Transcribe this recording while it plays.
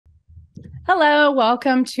Hello,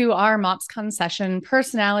 welcome to our MOPS concession,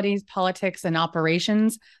 Personalities, Politics, and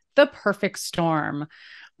Operations, The Perfect Storm.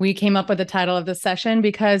 We came up with the title of this session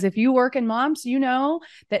because if you work in MOPS, you know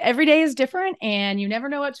that every day is different and you never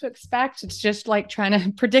know what to expect. It's just like trying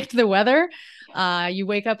to predict the weather. You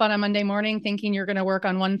wake up on a Monday morning thinking you're going to work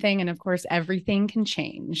on one thing, and of course, everything can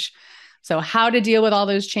change. So, how to deal with all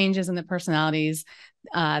those changes in the personalities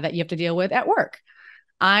that you have to deal with at work.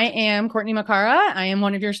 I am Courtney McAra. I am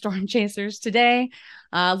one of your storm chasers today.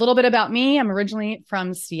 A little bit about me. I'm originally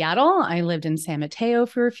from Seattle. I lived in San Mateo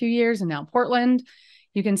for a few years and now Portland.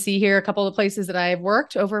 You can see here a couple of places that I've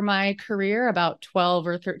worked over my career, about 12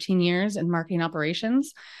 or 13 years in marketing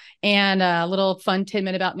operations. And a little fun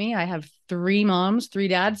tidbit about me. I have 3 moms, 3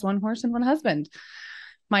 dads, 1 horse, and 1 husband.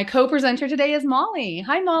 My co-presenter today is Mollie.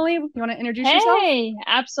 Hi, Mollie. You want to introduce yourself? Hey,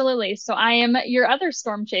 absolutely. So I am your other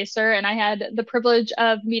storm chaser, and I had the privilege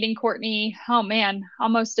of meeting Courtney, oh man,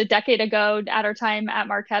 almost a decade ago at our time at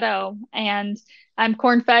Marketo. And I'm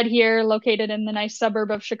corn-fed here, located in the nice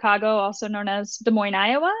suburb of Chicago, also known as Des Moines,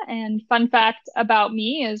 Iowa. And fun fact about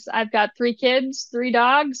me is I've got 3 kids, 3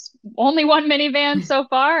 dogs, only 1 minivan so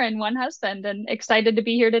far, and 1 husband, and excited to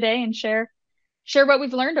be here today and share what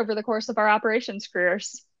we've learned over the course of our operations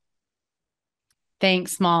careers.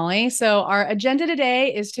 Thanks, Mollie. So, our agenda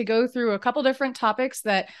today is to go through a couple different topics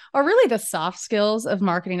that are really the soft skills of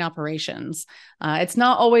marketing operations. It's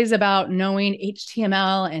not always about knowing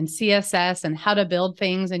HTML and CSS and how to build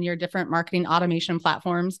things in your different marketing automation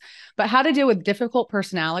platforms, but how to deal with difficult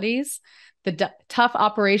personalities, the tough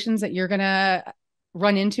operations that you're going to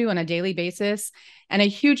run into on a daily basis. And a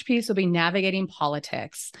huge piece will be navigating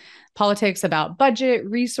politics about budget,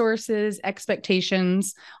 resources,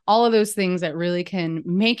 expectations, all of those things that really can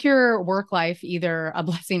make your work life either a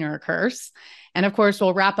blessing or a curse. And of course,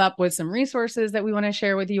 we'll wrap up with some resources that we want to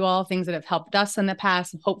share with you all, things that have helped us in the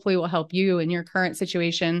past, hopefully will help you in your current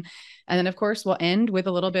situation. And then of course, we'll end with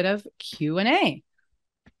a little bit of Q&A.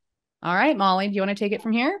 All right, Mollie, do you want to take it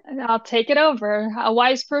from here? I'll take it over. A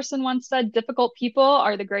wise person once said, difficult people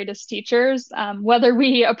are the greatest teachers. Whether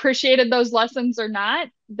we appreciated those lessons or not,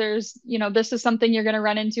 this is something you're going to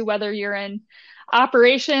run into whether you're in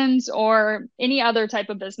operations or any other type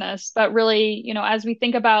of business. But really, as we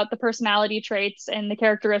think about the personality traits and the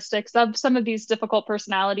characteristics of some of these difficult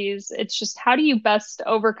personalities, it's just how do you best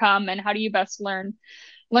overcome and how do you best learn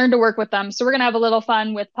to work with them. So we're going to have a little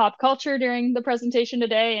fun with pop culture during the presentation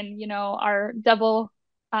today. And, our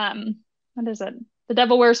what is it? The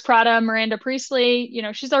Devil Wears Prada, Miranda Priestley,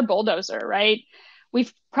 she's our bulldozer, right?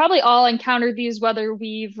 We've probably all encountered these, whether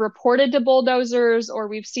we've reported to bulldozers or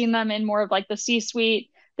we've seen them in more of like the C-suite.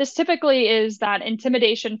 This typically is that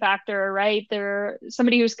intimidation factor, right? They're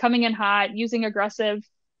somebody who's coming in hot, using aggressive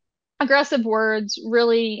words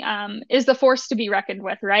really is the force to be reckoned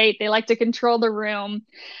with, right? They like to control the room,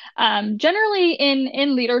 generally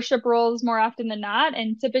in leadership roles more often than not,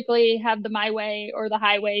 and typically have the my way or the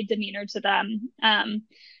highway demeanor to them.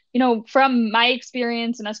 From my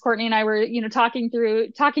experience, and as Courtney and I were, talking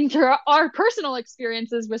through our personal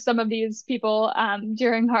experiences with some of these people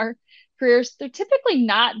during our careers, they're typically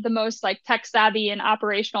not the most like tech savvy and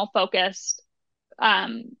operational focused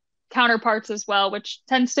um, counterparts as well, which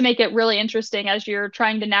tends to make it really interesting as you're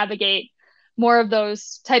trying to navigate more of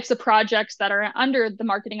those types of projects that are under the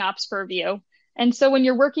marketing ops purview. And so when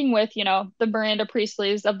you're working with, the Miranda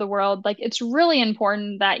Priestleys of the world, like it's really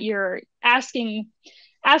important that you're asking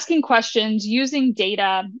questions, using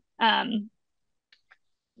data,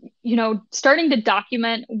 starting to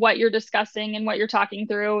document what you're discussing and what you're talking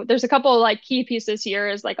through. There's a couple of like key pieces here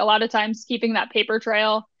is like a lot of times keeping that paper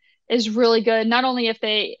trail is really good. Not only if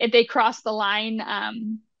they cross the line,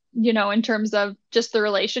 in terms of just the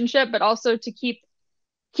relationship, but also to keep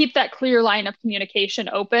that clear line of communication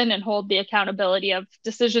open and hold the accountability of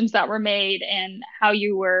decisions that were made and how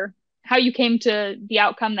you came to the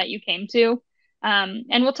outcome that you came to. And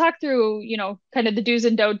we'll talk through, kind of the do's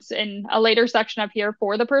and don'ts in a later section up here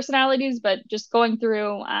for the personalities, but just going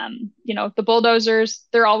through, the bulldozers,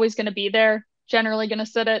 they're always going to be there, generally going to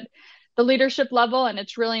sit at the leadership level. And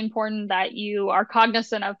it's really important that you are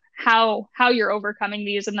cognizant of how you're overcoming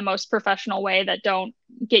these in the most professional way that don't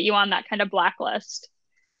get you on that kind of blacklist.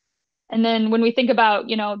 And then when we think about,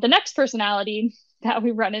 the next personality that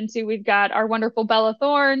we run into, we've got our wonderful Bella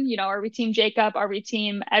Thorne, are we team Jacob? Are we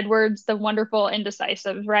team Edwards, the wonderful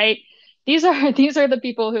indecisive, right? These are the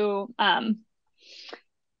people who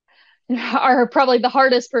are probably the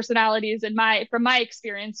hardest personalities from my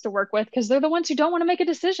experience to work with, because they're the ones who don't want to make a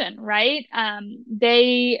decision, right?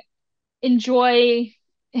 They enjoy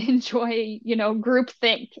group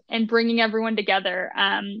think and bringing everyone together.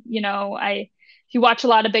 I if you watch a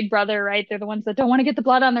lot of Big Brother, right, they're the ones that don't want to get the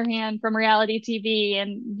blood on their hand from reality TV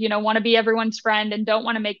and, want to be everyone's friend and don't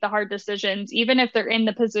want to make the hard decisions, even if they're in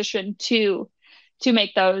the position to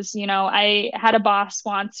make those. I had a boss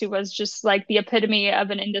once who was just like the epitome of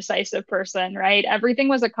an indecisive person, right? Everything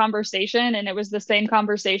was a conversation and it was the same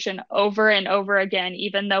conversation over and over again,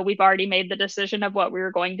 even though we've already made the decision of what we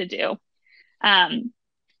were going to do. Um,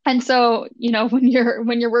 and so, when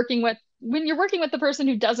you're working with the person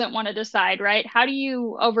who doesn't want to decide, right? How do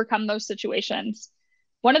you overcome those situations?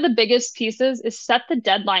 One of the biggest pieces is set the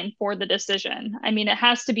deadline for the decision. I mean, it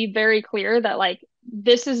has to be very clear that like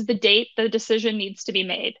this is the date the decision needs to be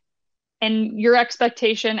made. And your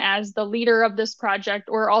expectation as the leader of this project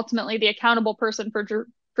or ultimately the accountable person for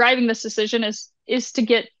driving this decision is to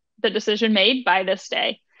get the decision made by this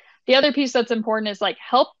day. The other piece that's important is like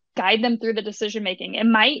help guide them through the decision making. It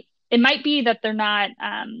might be that they're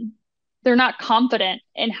not confident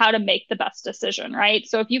in how to make the best decision, right?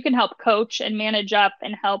 So if you can help coach and manage up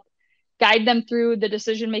and help guide them through the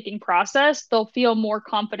decision making process, they'll feel more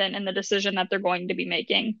confident in the decision that they're going to be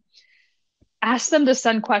making. Ask them to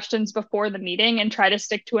send questions before the meeting and try to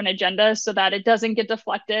stick to an agenda so that it doesn't get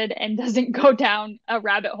deflected and doesn't go down a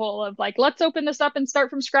rabbit hole of like, let's open this up and start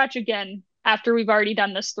from scratch again after we've already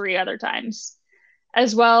done this 3 other times.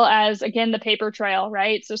 As well as, again, the paper trail,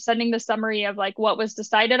 right? So sending the summary of like what was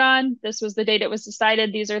decided on, this was the date it was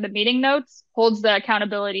decided, these are the meeting notes, holds the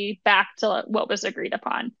accountability back to what was agreed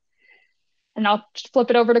upon. And I'll flip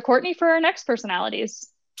it over to Courtney for our next personalities.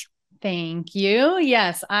 Thank you.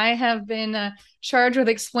 Yes, I have been charged with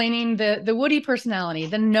explaining the Woody personality,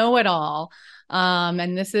 the know-it-all.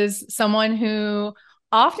 And this is someone who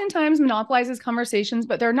oftentimes monopolizes conversations,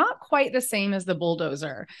 but they're not quite the same as the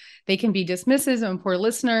bulldozer. They can be dismissive and poor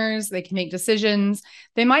listeners. They can make decisions.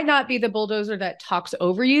 They might not be the bulldozer that talks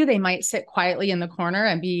over you. They might sit quietly in the corner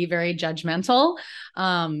and be very judgmental.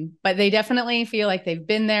 But they definitely feel like they've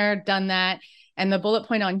been there, done that. And the bullet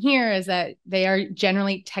point on here is that they are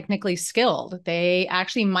generally technically skilled. They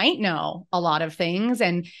actually might know a lot of things,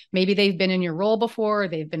 and maybe they've been in your role before,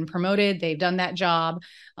 they've been promoted, they've done that job.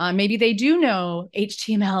 Maybe they do know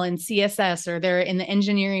HTML and CSS, or they're in the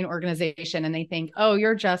engineering organization and they think, oh,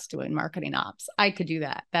 you're just doing marketing ops. I could do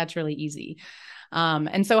that. That's really easy.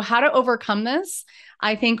 And so how to overcome this,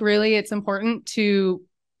 I think really it's important to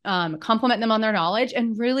compliment them on their knowledge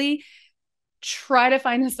and really try to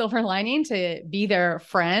find a silver lining to be their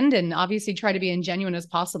friend, and obviously try to be as genuine as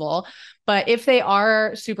possible. But if they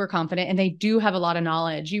are super confident and they do have a lot of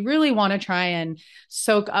knowledge, you really want to try and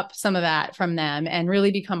soak up some of that from them and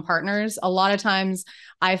really become partners. A lot of times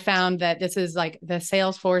I found that this is like the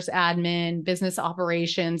Salesforce admin, business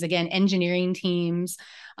operations, again, engineering teams,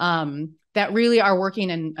 that really are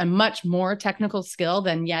working in a much more technical skill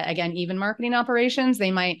than yet again, even marketing operations.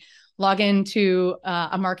 They might log into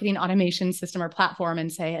a marketing automation system or platform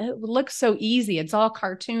and say, it looks so easy. It's all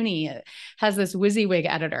cartoony. It has this WYSIWYG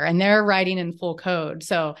editor, and they're writing in full code.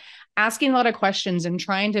 So asking a lot of questions and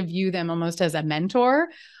trying to view them almost as a mentor,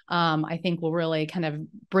 I think will really kind of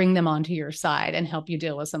bring them onto your side and help you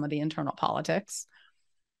deal with some of the internal politics.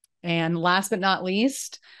 And last but not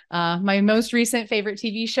least, my most recent favorite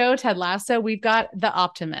TV show, Ted Lasso, we've got the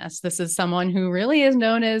optimist. This is someone who really is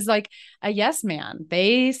known as like a yes man.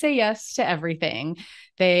 They say yes to everything.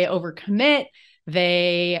 They overcommit.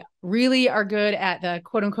 They really are good at the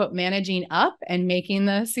quote unquote managing up and making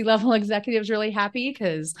the C-level executives really happy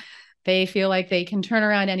because they feel like they can turn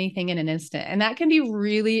around anything in an instant. And that can be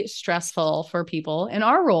really stressful for people in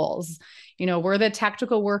our roles. We're the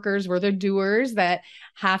tactical workers, we're the doers that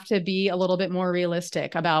have to be a little bit more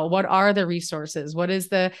realistic about what are the resources, what is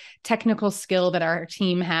the technical skill that our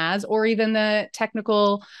team has, or even the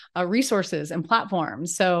technical resources and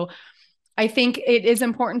platforms. So I think it is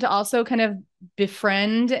important to also kind of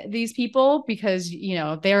befriend these people because,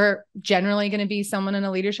 they're generally going to be someone in a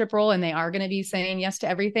leadership role and they are going to be saying yes to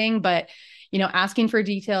everything, but, asking for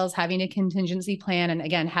details, having a contingency plan, and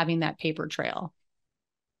again, having that paper trail.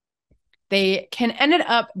 They can end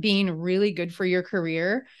up being really good for your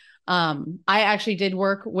career. I actually did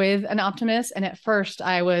work with an optimist, and at first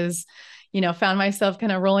I was, found myself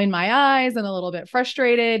kind of rolling my eyes and a little bit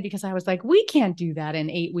frustrated because I was like, we can't do that in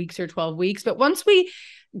 8 weeks or 12 weeks. But once we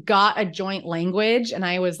got a joint language and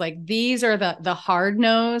I was like, these are the hard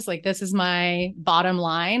no's, like this is my bottom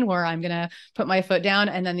line where I'm going to put my foot down.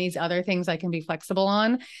 And then these other things I can be flexible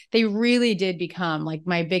on. They really did become like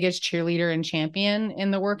my biggest cheerleader and champion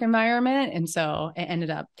in the work environment. And so it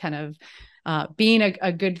ended up kind of being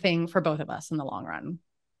a good thing for both of us in the long run.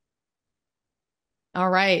 All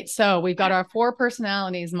right. So we've got our 4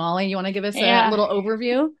 personalities. Mollie, you want to give us a little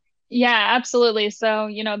overview? Yeah, absolutely. So,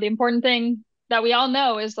 the important thing that we all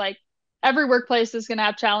know is like every workplace is going to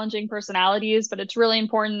have challenging personalities, but it's really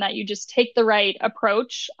important that you just take the right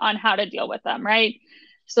approach on how to deal with them, right?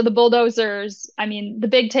 So the bulldozers, I mean, the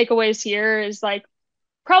big takeaways here is like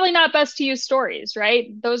probably not best to use stories, right?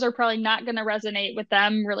 Those are probably not going to resonate with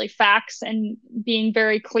them. Really, facts and being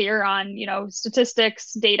very clear on,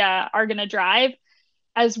 statistics, data are going to drive,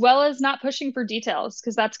 as well as not pushing for details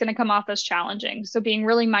because that's going to come off as challenging. So being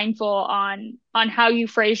really mindful on how you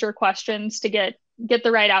phrase your questions to get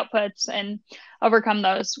the right outputs and overcome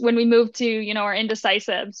those. When we move to, our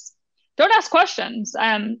indecisives, don't ask questions.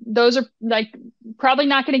 Those are like probably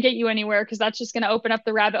not going to get you anywhere because that's just going to open up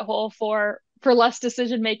the rabbit hole for less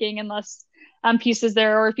decision making and less pieces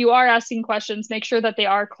there. Or if you are asking questions, make sure that they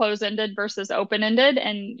are close-ended versus open-ended,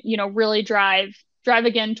 and really drive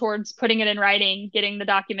again towards putting it in writing, getting the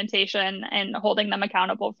documentation, and holding them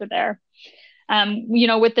accountable for there.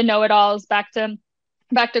 With the know-it-alls, back to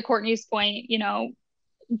Courtney's point,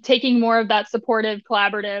 taking more of that supportive,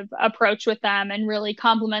 collaborative approach with them and really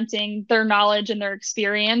complementing their knowledge and their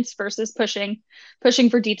experience versus pushing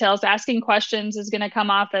for details. Asking questions is going to come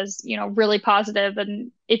off as, really positive.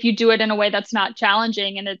 And if you do it in a way that's not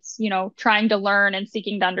challenging and it's, trying to learn and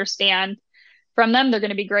seeking to understand from them, they're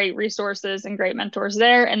going to be great resources and great mentors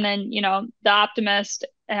there. And then, the optimist,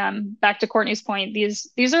 back to Courtney's point,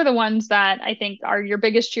 these are the ones that I think are your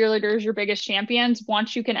biggest cheerleaders, your biggest champions,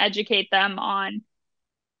 once you can educate them on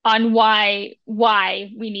why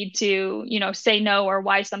we need to, say no, or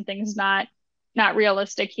why something's not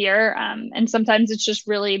realistic here. And sometimes it's just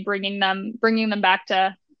really bringing them back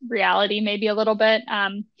to reality, maybe a little bit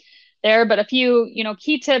there. But a few,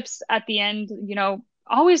 key tips at the end,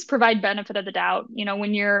 always provide benefit of the doubt.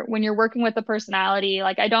 When you're working with a personality,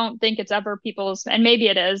 like I don't think it's ever people's, and maybe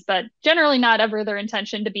it is, but generally not ever their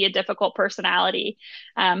intention to be a difficult personality.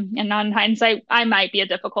 And on hindsight, I might be a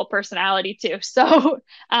difficult personality too. So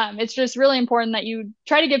it's just really important that you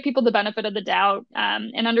try to give people the benefit of the doubt,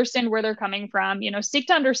 and understand where they're coming from. Seek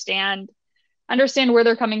to understand where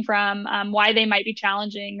they're coming from, why they might be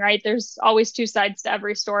challenging, right? There's always two sides to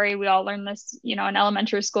every story. We all learn this, in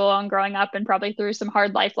elementary school and growing up and probably through some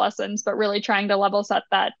hard life lessons, but really trying to level set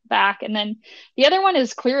that back. And then the other one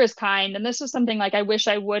is clear as kind. And this was something like I wish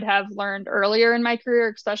I would have learned earlier in my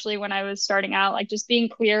career, especially when I was starting out, like just being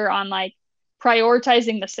clear on like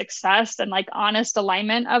prioritizing the success and like honest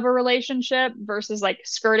alignment of a relationship versus like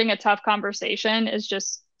skirting a tough conversation is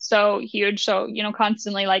just so huge. So,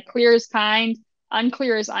 constantly like clear is kind,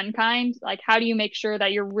 unclear is unkind. Like, how do you make sure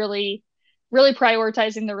that you're really, really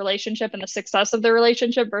prioritizing the relationship and the success of the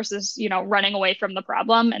relationship versus, running away from the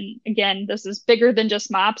problem? And again, this is bigger than just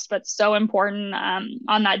MOPS, but so important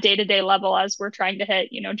on that day-to-day level as we're trying to hit,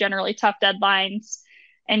 generally tough deadlines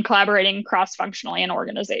and collaborating cross-functionally in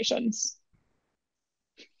organizations.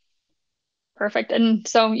 Perfect. And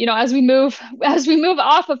so, as we move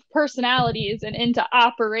off of personalities and into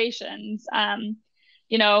operations,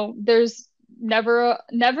 there's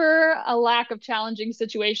never a lack of challenging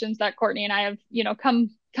situations that Courtney and I have,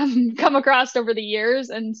 come across over the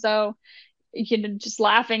years. And so, just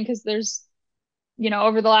laughing because there's,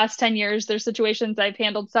 over the last 10 years, there's situations I've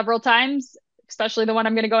handled several times, especially the one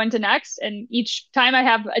I'm going to go into next. And each time I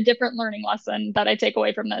have a different learning lesson that I take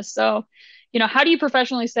away from this. So, how do you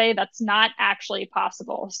professionally say that's not actually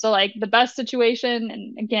possible? So like the best situation,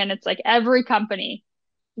 and again, it's like every company,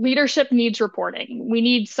 leadership needs reporting. We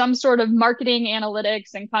need some sort of marketing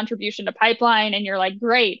analytics and contribution to pipeline. And you're like,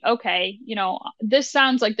 great, okay, this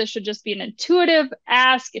sounds like this should just be an intuitive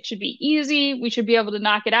ask. It should be easy. We should be able to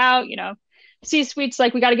knock it out. C-suite's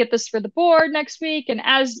like, we got to get this for the board next week. And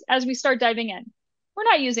as we start diving in, we're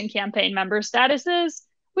not using campaign member statuses.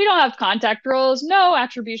 We don't have contact roles, no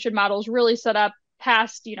attribution models really set up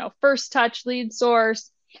past, first touch lead source.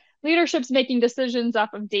 Leadership's making decisions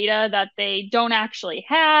off of data that they don't actually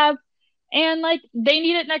have. And like, they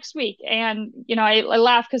need it next week. And, I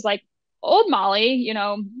laugh because like old Mollie,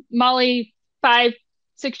 Mollie 5-6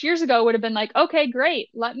 years ago would have been like, okay, great.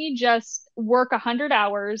 Let me just work 100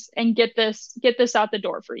 hours and get this out the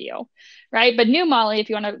door for you. Right. But new Mollie, if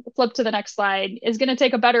you want to flip to the next slide, is going to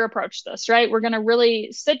take a better approach to this, right? We're going to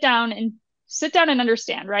really sit down and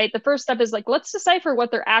understand, right? The first step is like, let's decipher what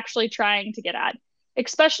they're actually trying to get at,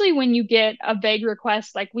 especially when you get a vague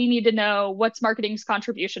request, like we need to know what's marketing's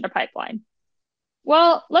contribution to pipeline.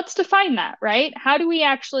 Well, let's define that, right? How do we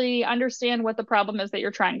actually understand what the problem is that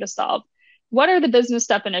you're trying to solve? What are the business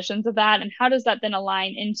definitions of that? And how does that then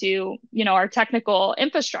align into, our technical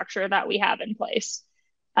infrastructure that we have in place?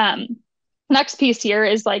 Next piece here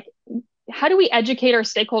is like, how do we educate our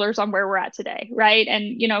stakeholders on where we're at today, right?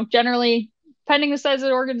 And, generally, depending the size of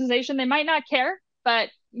the organization, they might not care, but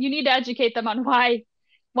you need to educate them on why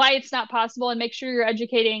it's not possible, and make sure you're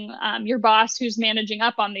educating your boss who's managing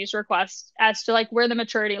up on these requests as to like where the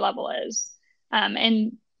maturity level is.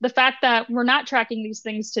 And the fact that we're not tracking these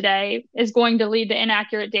things today is going to lead to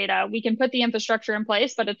inaccurate data. We can put the infrastructure in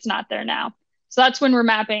place, but it's not there now. So that's when we're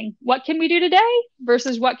mapping what can we do today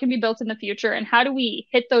versus what can be built in the future, and how do we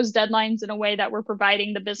hit those deadlines in a way that we're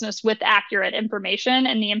providing the business with accurate information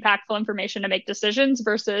and the impactful information to make decisions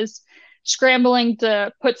versus scrambling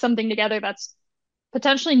to put something together that's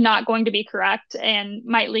potentially not going to be correct and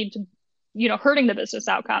might lead to, hurting the business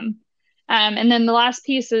outcome. And then the last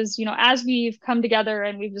piece is, as we've come together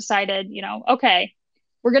and we've decided, okay,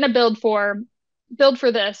 we're going to build for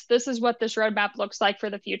this. This is what this roadmap looks like for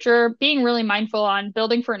the future. Being really mindful on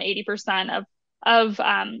building for an 80% of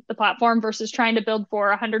the platform versus trying to build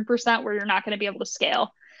for 100% where you're not going to be able to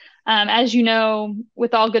scale. As you know,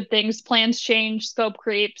 with all good things, plans change, scope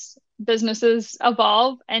creeps, businesses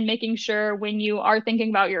evolve, and making sure when you are thinking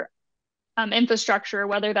about your infrastructure,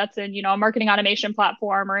 whether that's in, a marketing automation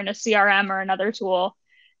platform or in a CRM or another tool,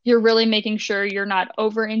 you're really making sure you're not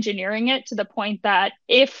over engineering it to the point that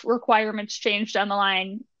if requirements change down the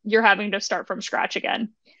line, you're having to start from scratch again.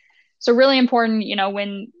 So really important,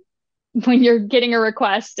 when you're getting a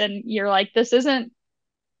request and you're like, this isn't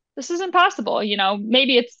possible,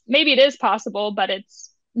 maybe it is possible, but it's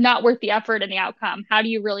not worth the effort and the outcome. How do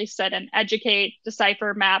you really sit and educate,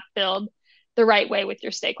 decipher, map, build the right way with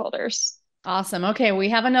your stakeholders? Awesome. Okay, we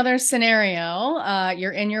have another scenario.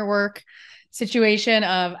 You're in your work situation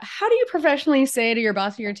of how do you professionally say to your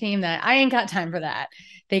boss or your team that I ain't got time for that?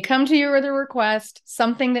 They come to you with a request,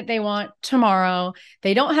 something that they want tomorrow.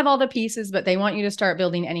 They don't have all the pieces, but they want you to start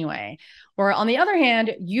building anyway. Or on the other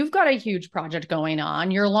hand, you've got a huge project going on.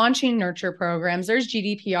 You're launching nurture programs. There's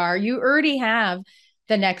GDPR. You already have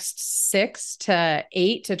the next 6 to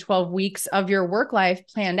 8 to 12 weeks of your work life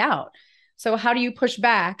planned out. So how do you push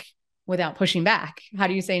back without pushing back? How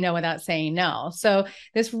do you say no without saying no? So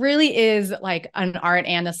this really is like an art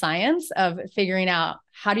and a science of figuring out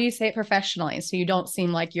how do you say it professionally so you don't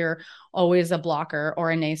seem like you're always a blocker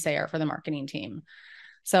or a naysayer for the marketing team.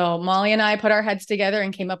 So Mollie and I put our heads together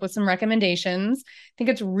and came up with some recommendations. I think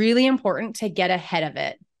it's really important to get ahead of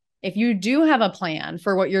it. If you do have a plan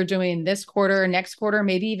for what you're doing this quarter, next quarter,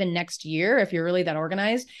 maybe even next year, if you're really that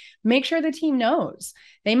organized, make sure the team knows.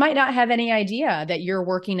 They might not have any idea that you're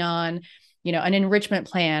working on, an enrichment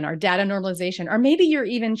plan or data normalization, or maybe you're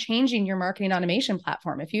even changing your marketing automation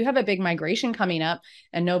platform. If you have a big migration coming up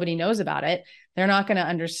and nobody knows about it, they're not going to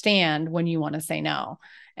understand when you want to say no.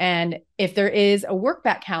 And if there is a work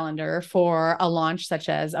back calendar for a launch, such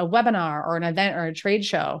as a webinar or an event or a trade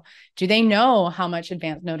show, do they know how much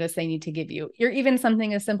advance notice they need to give you? Or even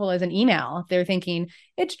something as simple as an email. If they're thinking,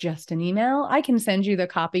 it's just an email, I can send you the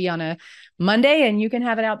copy on a Monday and you can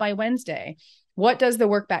have it out by Wednesday. What does the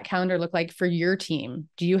work back calendar look like for your team?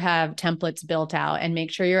 Do you have templates built out? And make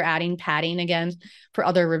sure you're adding padding again for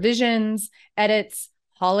other revisions, edits,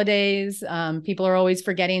 holidays. People are always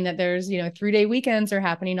forgetting that there's, 3-day weekends are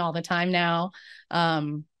happening all the time now.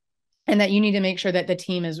 And that you need to make sure that the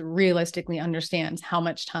team is realistically understands how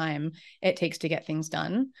much time it takes to get things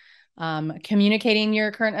done. Communicating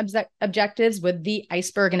your current objectives with the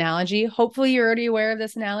iceberg analogy. Hopefully you're already aware of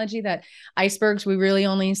this analogy that icebergs, we really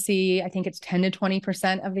only see, I think it's 10 to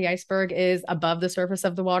 20% of the iceberg is above the surface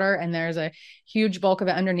of the water. And there's a huge bulk of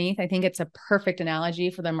it underneath. I think it's a perfect analogy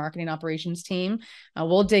for the marketing operations team.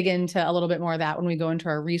 We'll dig into a little bit more of that when we go into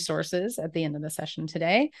our resources at the end of the session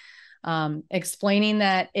today. Explaining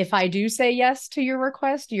that if I do say yes to your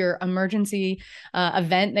request, your emergency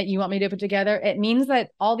event that you want me to put together, it means that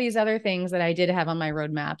all these other things that I did have on my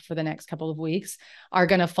roadmap for the next couple of weeks are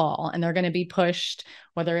going to fall and they're going to be pushed,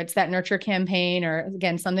 whether it's that nurture campaign or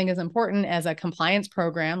again, something as important as a compliance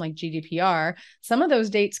program like GDPR. Some of those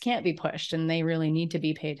dates can't be pushed and they really need to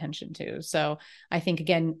be paid attention to. So I think,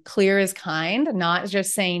 again, clear is kind, not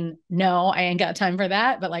just saying, no, I ain't got time for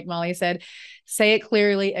that. But like Mollie said, say it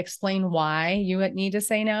clearly, explain why you need to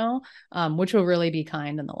say no, which will really be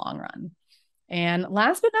kind in the long run. And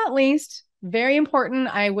last but not least, very important,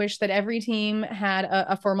 I wish that every team had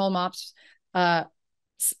a formal MOPS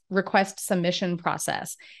request submission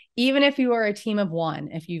process. Even if you are a team of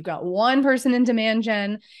one, if you've got one person in demand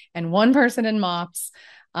gen and one person in MOPS,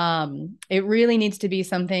 it really needs to be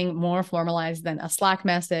something more formalized than a Slack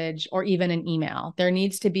message or even an email. There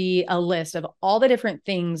needs to be a list of all the different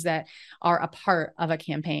things that are a part of a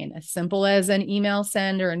campaign, as simple as an email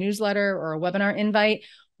send or a newsletter or a webinar invite.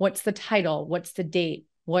 What's the title? What's the date?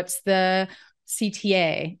 What's the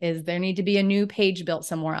CTA? Is there need to be a new page built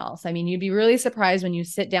somewhere else? I mean, you'd be really surprised when you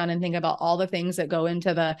sit down and think about all the things that go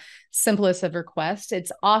into the simplest of requests.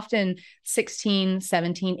 It's often 16,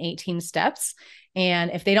 17, 18 steps.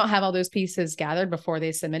 And if they don't have all those pieces gathered before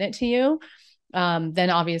they submit it to you, then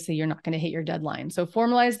obviously you're not going to hit your deadline. So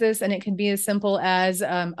formalize this, and it can be as simple as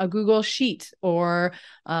a Google Sheet or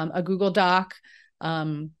a Google Doc.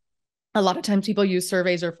 A lot of times people use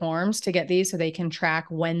surveys or forms to get these so they can track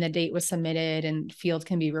when the date was submitted and fields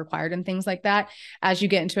can be required and things like that. As you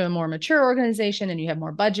get into a more mature organization and you have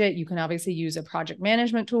more budget, you can obviously use a project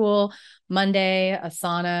management tool, Monday,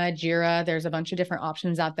 Asana, Jira. There's a bunch of different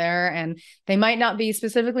options out there, and they might not be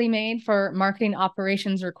specifically made for marketing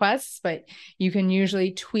operations requests, but you can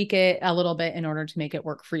usually tweak it a little bit in order to make it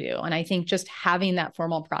work for you. And I think just having that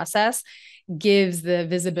formal process gives the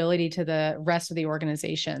visibility to the rest of the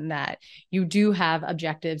organization that you do have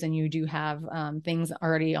objectives and you do have things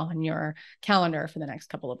already on your calendar for the next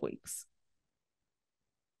couple of weeks.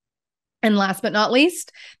 And last but not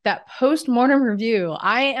least, that post-mortem review.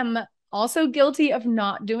 I am also guilty of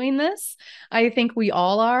not doing this. I think we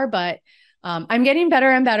all are, but I'm getting better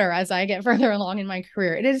and better as I get further along in my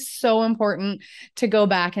career. It is so important to go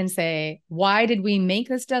back and say, why did we make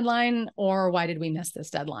this deadline, or why did we miss this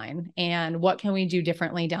deadline? And what can we do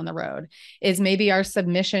differently down the road? Is maybe our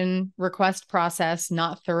submission request process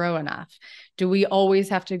not thorough enough? Do we always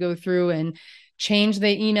have to go through and change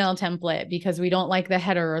the email template because we don't like the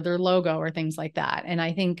header or their logo or things like that? And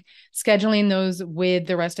I think scheduling those with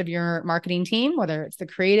the rest of your marketing team, whether it's the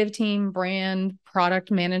creative team, brand, product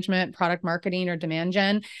management, product marketing, or demand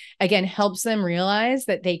gen, again, helps them realize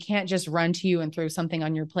that they can't just run to you and throw something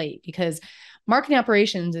on your plate, because marketing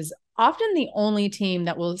operations is often the only team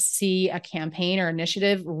that will see a campaign or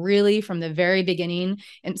initiative really from the very beginning,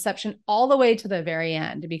 inception, all the way to the very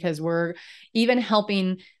end, because we're even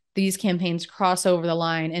helping these campaigns cross over the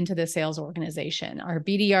line into the sales organization. Are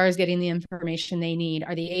BDRs getting the information they need?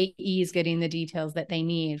 Are the AEs getting the details that they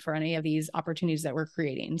need for any of these opportunities that we're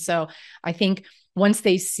creating? So I think once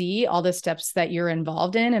they see all the steps that you're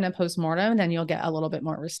involved in a postmortem, then you'll get a little bit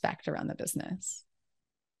more respect around the business.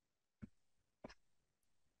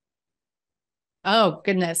 Oh,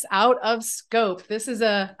 goodness. Out of scope. This is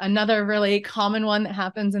another really common one that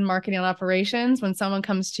happens in marketing and operations when someone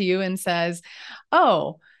comes to you and says,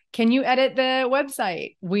 oh, can you edit the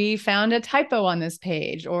website? We found a typo on this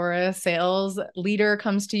page. Or a sales leader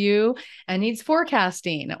comes to you and needs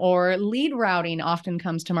forecasting, or lead routing often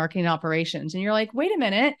comes to marketing operations. And you're like, wait a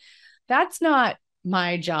minute, that's not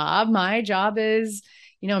my job. My job is,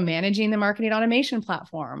 managing the marketing automation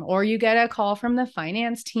platform. Or you get a call from the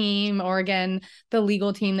finance team, or again, the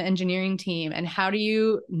legal team, the engineering team. And how do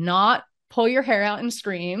you not pull your hair out and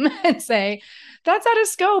scream and say, that's out of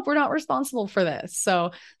scope, we're not responsible for this?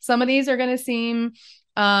 So some of these are going to seem,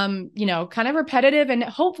 kind of repetitive. And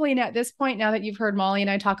hopefully at this point, now that you've heard Mollie and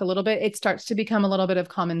I talk a little bit, it starts to become a little bit of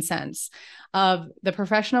common sense. Of the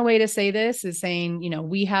professional way to say this is saying,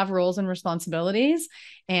 we have roles and responsibilities,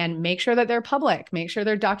 and make sure that they're public, make sure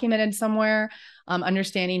they're documented somewhere.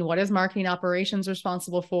 Understanding what is marketing operations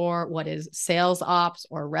responsible for, what is sales ops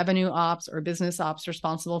or revenue ops or business ops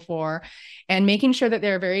responsible for, and making sure that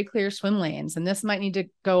there are very clear swim lanes. And this might need to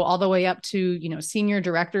go all the way up to, senior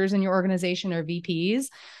directors in your organization or VPs.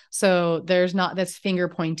 So there's not this finger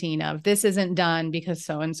pointing of, this isn't done because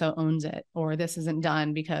so-and-so owns it, or this isn't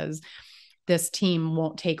done because this team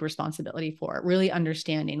won't take responsibility for it. Really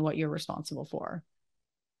understanding what you're responsible for.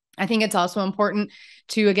 I think it's also important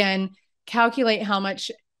to, again, calculate how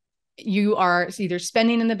much you are either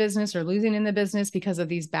spending in the business or losing in the business because of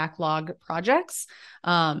these backlog projects.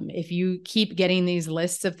 If you keep getting these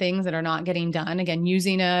lists of things that are not getting done, again,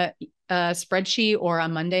 using a spreadsheet or a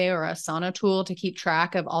Monday or a Asana tool to keep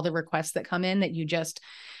track of all the requests that come in that you just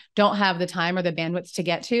don't have the time or the bandwidth to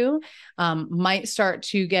get to, might start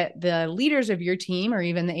to get the leaders of your team or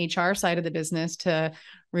even the HR side of the business to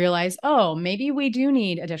realize, oh, maybe we do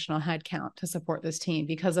need additional headcount to support this team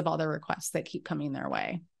because of all the requests that keep coming their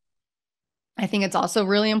way. I think it's also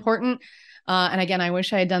really important, and again, I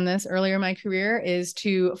wish I had done this earlier in my career, is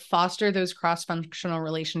to foster those cross-functional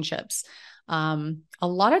relationships. A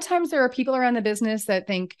lot of times there are people around the business that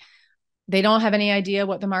think they don't have any idea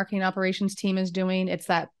what the marketing operations team is doing. It's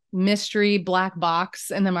that mystery black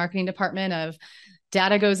box in the marketing department of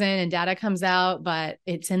data goes in and data comes out, but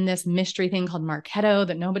it's in this mystery thing called Marketo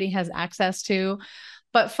that nobody has access to.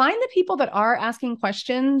 but find the people that are asking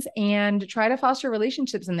questions and try to foster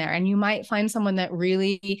relationships in there. And you might find someone that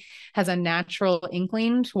really has a natural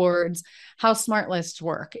inkling towards how smart lists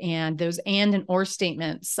work and those and or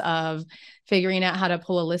statements of figuring out how to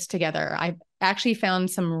pull a list together. I've actually found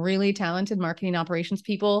some really talented marketing operations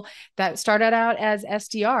people that started out as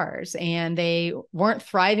SDRs, and they weren't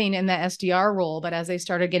thriving in the SDR role, but as they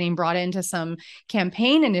started getting brought into some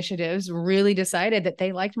campaign initiatives, really decided that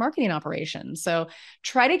they liked marketing operations. So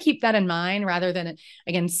try to keep that in mind rather than,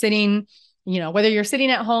 again, sitting, whether you're sitting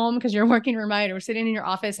at home because you're working remote or sitting in your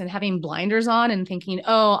office and having blinders on and thinking,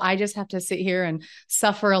 oh, I just have to sit here and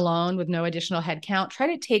suffer alone with no additional headcount. Try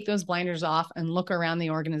to take those blinders off and look around the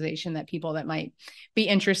organization at people that might be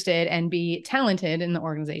interested and be talented in the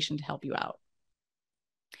organization to help you out.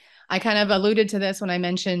 I kind of alluded to this when I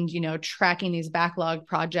mentioned, tracking these backlog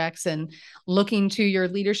projects and looking to your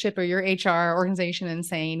leadership or your HR organization and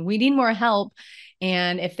saying, we need more help.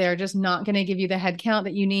 And if they're just not going to give you the headcount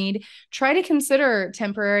that you need, try to consider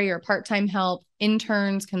temporary or part-time help,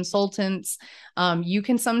 interns, consultants. You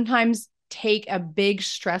can sometimes take a big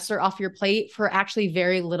stressor off your plate for actually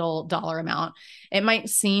very little dollar amount. It might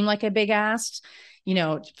seem like a big ask,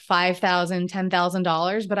 $5,000,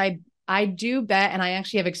 $10,000, but I do bet, and I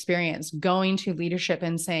actually have experience going to leadership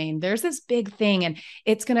and saying, there's this big thing and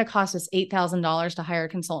it's going to cost us $8,000 to hire a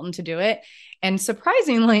consultant to do it. And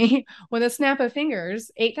surprisingly, with a snap of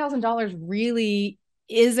fingers, $8,000 really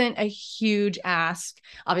isn't a huge ask,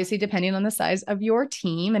 obviously, depending on the size of your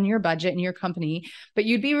team and your budget and your company. But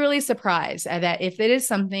you'd be really surprised that if it is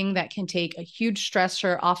something that can take a huge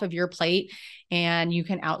stressor off of your plate and you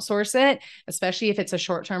can outsource it, especially if it's a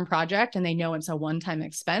short-term project and they know it's a one-time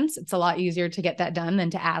expense, it's a lot easier to get that done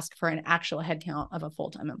than to ask for an actual headcount of a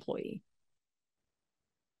full-time employee.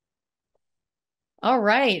 All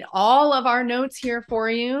right. All of our notes here for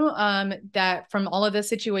you that from all of the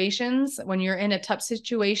situations, when you're in a tough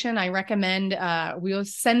situation, I recommend we'll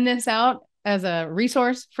send this out as a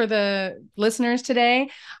resource for the listeners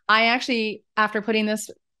today. I actually, after putting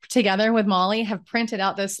this together with Mollie, have printed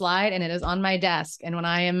out this slide and it is on my desk. And when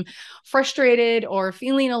I am frustrated or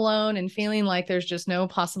feeling alone and feeling like there's just no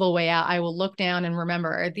possible way out, I will look down and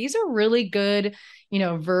remember these are really good,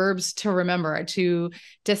 verbs to remember, to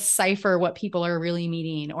decipher what people are really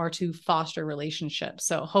meaning or to foster relationships.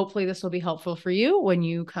 So hopefully this will be helpful for you when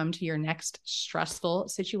you come to your next stressful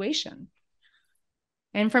situation.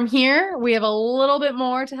 And from here, we have a little bit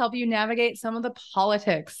more to help you navigate some of the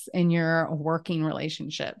politics in your working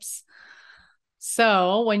relationships.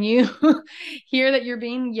 So when you hear that you're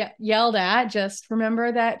being yelled at, just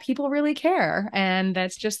remember that people really care. And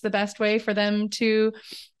that's just the best way for them to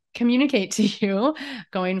communicate to you,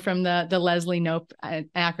 going from the Leslie Knope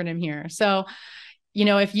acronym here. So,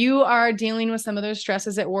 if you are dealing with some of those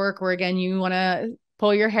stresses at work where, again, you want to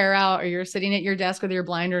pull your hair out or you're sitting at your desk with your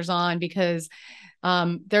blinders on because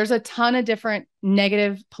there's a ton of different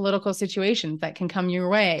negative political situations that can come your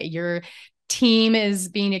way. Your team is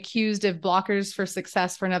being accused of blockers for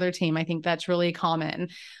success for another team. I think that's really common.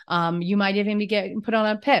 You might even be getting put on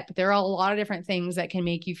a PIP. There are a lot of different things that can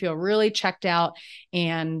make you feel really checked out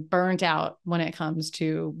and burnt out when it comes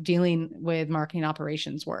to dealing with marketing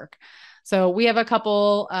operations work. So we have a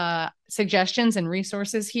couple suggestions and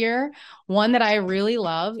resources here. One that I really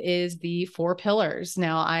love is the 4 pillars.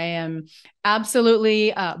 Now, I am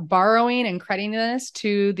absolutely borrowing and crediting this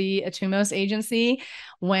to the Atumos agency.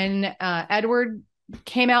 When Edward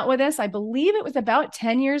came out with this, I believe it was about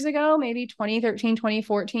 10 years ago, maybe 2013,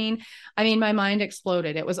 2014. I mean, my mind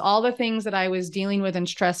exploded. It was all the things that I was dealing with and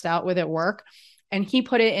stressed out with at work. And he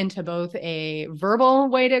put it into both a verbal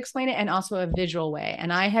way to explain it and also a visual way.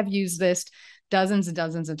 And I have used this dozens and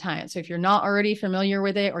dozens of times. So if you're not already familiar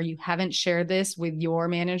with it or you haven't shared this with your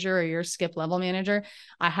manager or your skip level manager,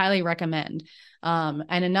 I highly recommend. In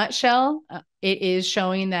a nutshell, it is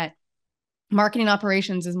showing that marketing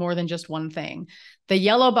operations is more than just one thing. The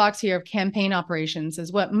yellow box here of campaign operations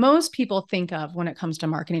is what most people think of when it comes to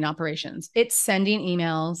marketing operations. It's sending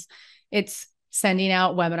emails, it's sending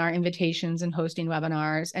out webinar invitations and hosting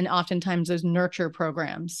webinars, and oftentimes those nurture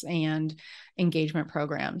programs and engagement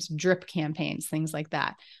programs, drip campaigns, things like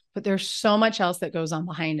that. But there's so much else that goes on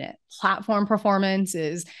behind it. Platform performance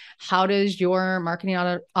is how does your marketing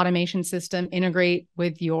automation system integrate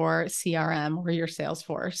with your CRM or your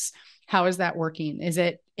Salesforce? How is that working? Is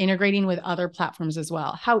it integrating with other platforms as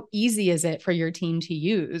well? How easy is it for your team to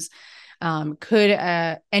use? Could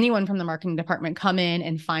anyone from the marketing department come in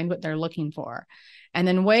and find what they're looking for? And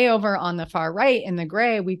then way over on the far right in the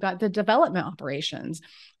gray, we've got the development operations.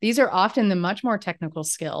 These are often the much more technical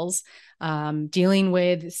skills, dealing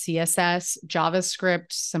with CSS,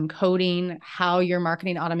 JavaScript, some coding, how your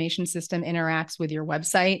marketing automation system interacts with your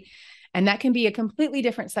website. And that can be a completely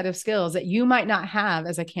different set of skills that you might not have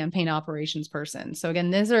as a campaign operations person. So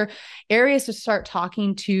again, these are areas to start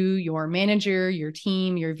talking to your manager, your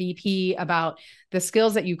team, your VP about the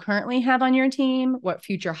skills that you currently have on your team, what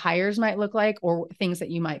future hires might look like, or things that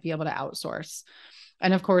you might be able to outsource.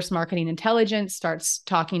 And of course, marketing intelligence starts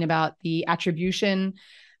talking about the attribution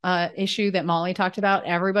issue that Mollie talked about.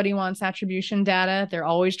 Everybody wants attribution data. They're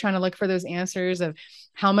always trying to look for those answers of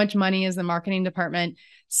how much money is the marketing department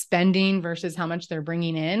spending versus how much they're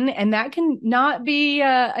bringing in. And that can not be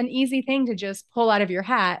an easy thing to just pull out of your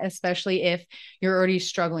hat, especially if you're already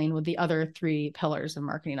struggling with the other 3 pillars of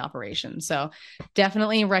marketing operations. So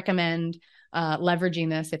definitely recommend leveraging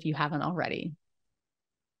this if you haven't already.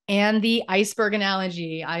 And the iceberg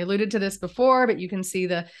analogy. I alluded to this before, but you can see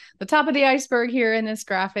the top of the iceberg here in this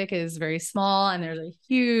graphic is very small, and there's a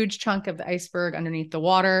huge chunk of the iceberg underneath the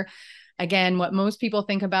water. Again, what most people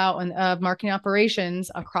think about when marketing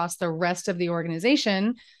operations across the rest of the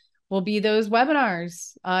organization will be those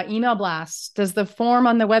webinars, email blasts. Does the form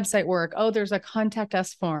on the website work? Oh, there's a contact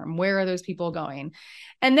us form. Where are those people going?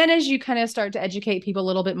 And then as you kind of start to educate people a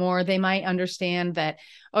little bit more, they might understand that,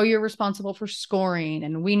 oh, you're responsible for scoring.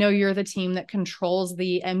 And we know you're the team that controls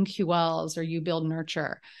the MQLs, or you build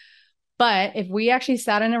nurture. But if we actually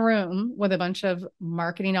sat in a room with a bunch of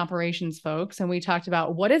marketing operations folks and we talked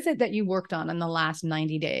about what is it that you worked on in the last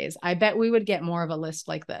 90 days, I bet we would get more of a list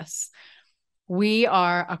like this. We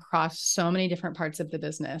are across so many different parts of the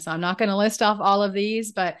business. I'm not going to list off all of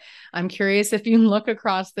these, but I'm curious if you look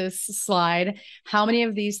across this slide, how many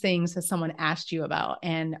of these things has someone asked you about?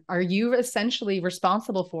 And are you essentially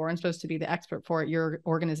responsible for and supposed to be the expert for at your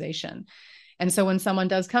organization? And so when someone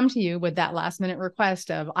does come to you with that last minute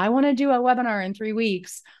request of, I want to do a webinar in 3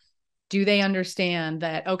 weeks, do they understand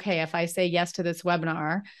that, okay, if I say yes to this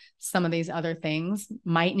webinar, some of these other things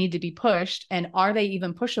might need to be pushed? And are they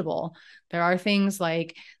even pushable? There are things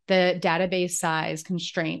like the database size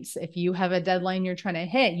constraints. If you have a deadline you're trying to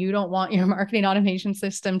hit, you don't want your marketing automation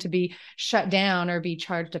system to be shut down or be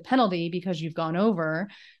charged a penalty because you've gone over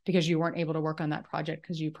because you weren't able to work on that project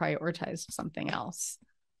because you prioritized something else.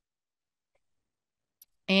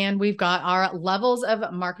 And we've got our levels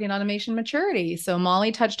of marketing automation maturity. So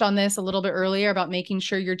Mollie touched on this a little bit earlier about making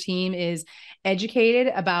sure your team is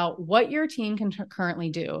educated about what your team can currently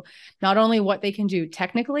do. Not only what they can do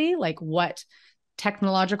technically, like what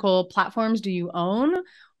technological platforms do you own,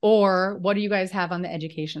 or what do you guys have on the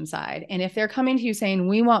education side? And if they're coming to you saying,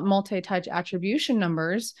 we want multi-touch attribution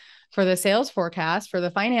numbers for the sales forecast for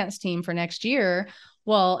the finance team for next year,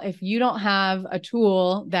 well, if you don't have a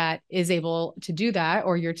tool that is able to do that,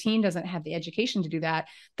 or your team doesn't have the education to do that,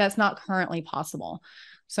 that's not currently possible.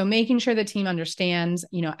 So making sure the team understands,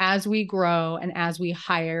 as we grow and as we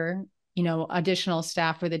hire, additional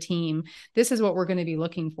staff for the team, this is what we're going to be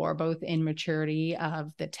looking for, both in maturity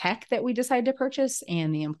of the tech that we decide to purchase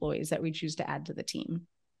and the employees that we choose to add to the team.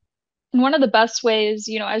 And one of the best ways,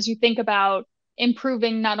 as you think about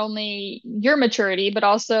improving not only your maturity, but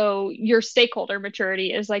also your stakeholder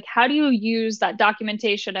maturity, is like, how do you use that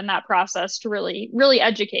documentation and that process to really, really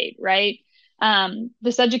educate, right?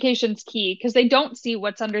 This education's key because they don't see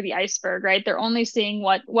what's under the iceberg, right? They're only seeing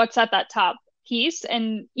what's at that top piece.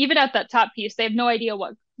 And even at that top piece, they have no idea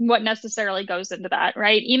what necessarily goes into that,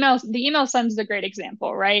 right? The email send is a great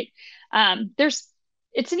example, right?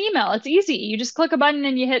 It's an email, it's easy. You just click a button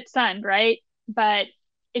and you hit send, right? But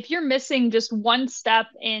if you're missing just one step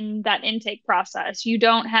in that intake process, you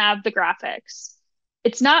don't have the graphics.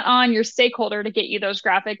 It's not on your stakeholder to get you those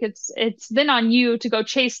graphics. It's then on you to go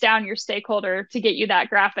chase down your stakeholder to get you that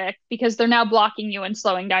graphic, because they're now blocking you and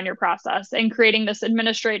slowing down your process and creating this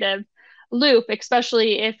administrative loop,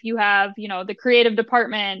 especially if you have, the creative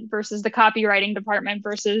department versus the copywriting department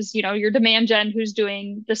versus, your demand gen who's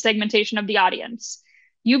doing the segmentation of the audience.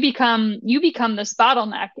 You become this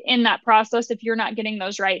bottleneck in that process if you're not getting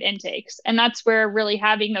those right intakes. And that's where really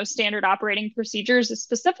having those standard operating procedures is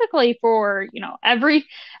specifically for, every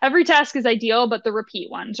task is ideal, but the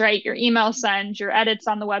repeat ones, right? Your email sends, your edits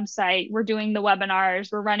on the website, we're doing the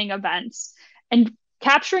webinars, we're running events, and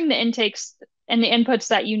capturing the intakes and the inputs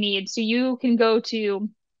that you need. So you can go to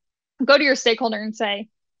your stakeholder and say,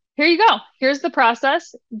 here you go. Here's the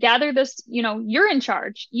process. Gather this, you're in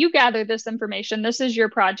charge. You gather this information. This is your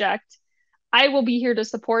project. I will be here to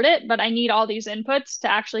support it, but I need all these inputs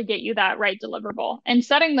to actually get you that right deliverable. And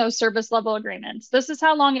setting those service level agreements. This is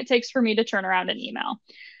how long it takes for me to turn around an email.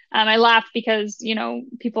 I laugh because,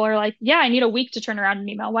 people are like, yeah, I need a week to turn around an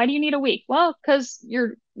email. Why do you need a week? Well, because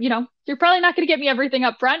you're probably not going to get me everything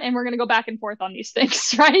up front, and we're going to go back and forth on these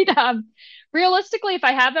things, right? Realistically, if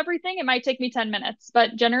I have everything, it might take me 10 minutes,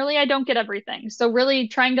 but generally I don't get everything. So really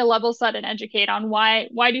trying to level set and educate on why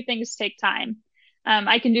do things take time?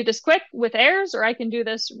 I can do this quick with errors, or I can do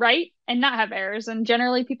this right and not have errors. And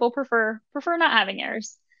generally people prefer not having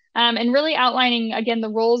errors. And really outlining again the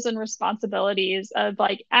roles and responsibilities of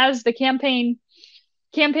like as the campaign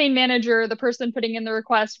manager, the person putting in the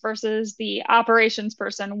request versus the operations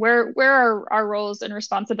person, where are our roles and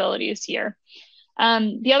responsibilities here?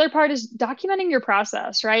 The other part is documenting your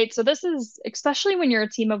process, right? So this is especially when you're a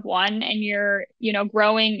team of one and you're,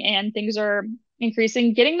 growing and things are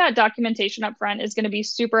increasing, getting that documentation up front is going to be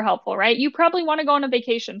super helpful, right? You probably want to go on a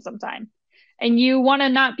vacation sometime and you want to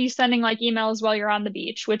not be sending like emails while you're on the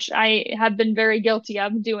beach, which I have been very guilty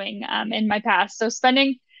of doing in my past. So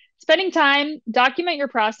spending time, document your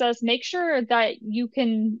process, make sure that you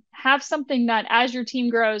can have something that as your team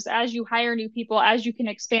grows, as you hire new people, as you can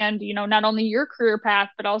expand, not only your career path,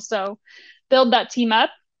 but also build that team up.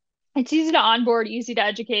 It's easy to onboard, easy to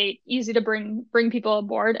educate, easy to bring people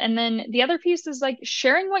aboard. And then the other piece is like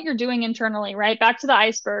sharing what you're doing internally, right? Back to the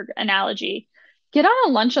iceberg analogy. Get on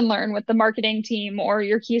a lunch and learn with the marketing team or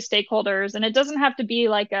your key stakeholders. And it doesn't have to be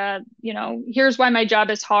like here's why my job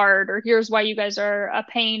is hard, or here's why you guys are a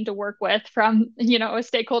pain to work with from, a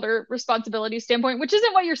stakeholder responsibility standpoint, which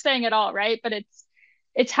isn't what you're saying at all, right? But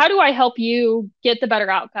it's how do I help you get the better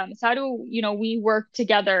outcomes? How do, we work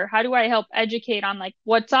together? How do I help educate on like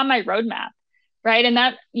what's on my roadmap? Right. And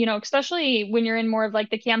that, especially when you're in more of like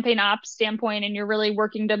the campaign ops standpoint and you're really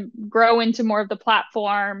working to grow into more of the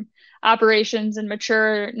platform operations and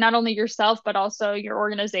mature not only yourself, but also your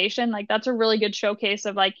organization. Like that's a really good showcase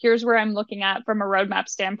of like, here's where I'm looking at from a roadmap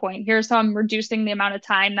standpoint. Here's how I'm reducing the amount of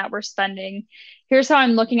time that we're spending. Here's how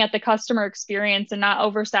I'm looking at the customer experience and not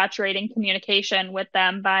oversaturating communication with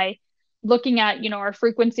them by looking at our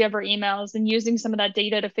frequency of our emails and using some of that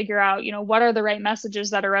data to figure out what are the right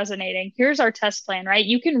messages that are resonating. Here's our test plan, right?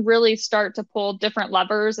 You can really start to pull different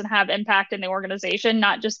levers and have impact in the organization,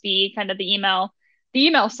 not just be kind of the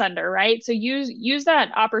email sender, right? So use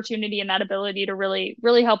that opportunity and that ability to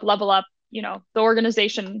really help level up the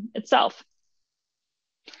organization itself.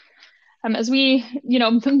 As we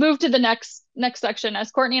move to the next section,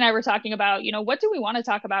 as Courtney and I were talking about, what do we want to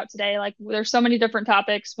talk about today? Like there's so many different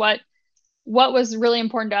topics. What was really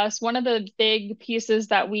important to us, one of the big pieces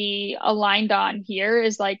that we aligned on here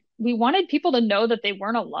is like we wanted people to know that they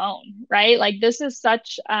weren't alone, right? Like this is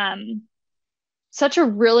such a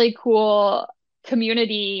really cool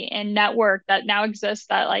community and network that now exists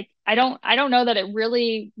that like I don't know that it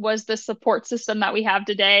really was the support system that we have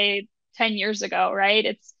today 10 years ago,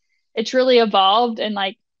 right? It's really evolved, and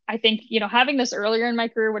like I think having this earlier in my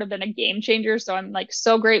career would have been a game changer. So I'm like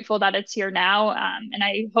so grateful that it's here now, and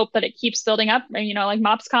I hope that it keeps building up. And like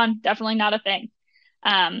MopsCon, definitely not a thing.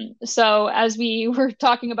 So as we were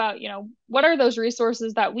talking about, what are those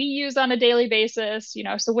resources that we use on a daily basis?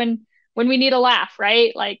 So when we need a laugh,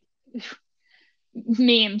 right? Like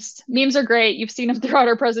memes are great. You've seen them throughout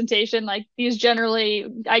our presentation. Like these generally,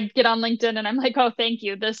 I get on LinkedIn and I'm like, oh, thank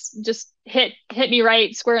you. This just hit me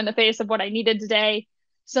right square in the face of what I needed today.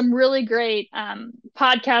 Some really great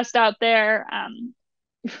podcasts out there.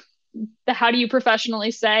 The How Do You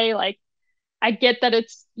Professionally Say? Like, I get that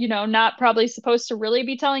it's, not probably supposed to really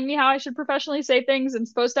be telling me how I should professionally say things and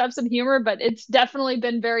supposed to have some humor, but it's definitely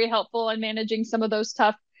been very helpful in managing some of those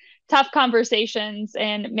tough conversations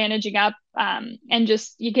and managing up, and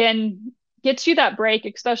just, again, gets you that break,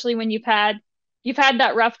 especially when you've had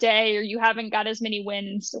that rough day or you haven't got as many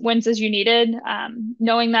wins as you needed,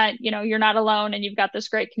 knowing that, you're not alone and you've got this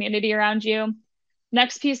great community around you.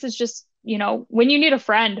 Next piece is just, when you need a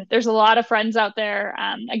friend, there's a lot of friends out there.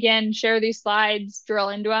 Again, share these slides, drill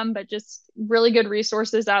into them, but just really good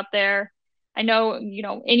resources out there. I know,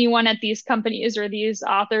 anyone at these companies or these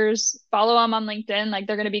authors, follow them on LinkedIn. Like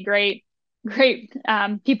they're going to be great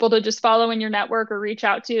people to just follow in your network or reach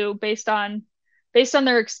out to based on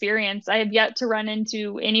their experience. I have yet to run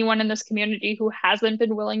into anyone in this community who hasn't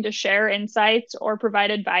been willing to share insights or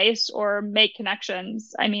provide advice or make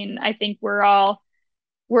connections. I mean, I think we're all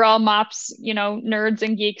MOPS, nerds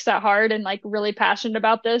and geeks at heart and like really passionate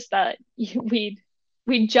about this, that we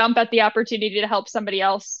jump at the opportunity to help somebody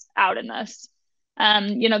else out in this.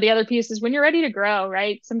 The other piece is when you're ready to grow,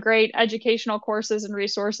 right? Some great educational courses and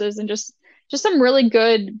resources, and just some really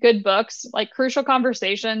good books. Like Crucial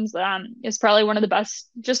Conversations is probably one of the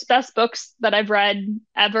best books that I've read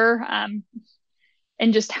ever.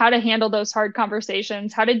 and just how to handle those hard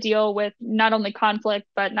conversations, how to deal with not only conflict,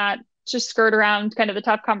 but not just skirt around kind of the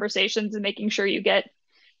tough conversations, and making sure you get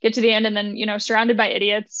to the end. And then, Surrounded by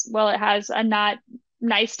Idiots, well, it has a not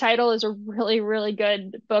nice title, is a really, really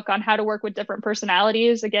good book on how to work with different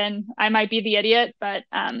personalities. Again, I might be the idiot, but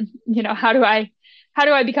how do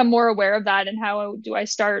I become more aware of that, and how do I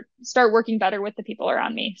start working better with the people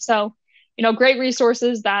around me? So, great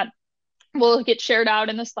resources that will get shared out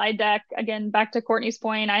in the slide deck. Again, back to Courtney's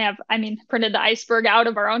point, printed the iceberg out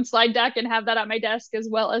of our own slide deck and have that at my desk, as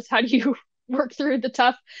well as how do you work through the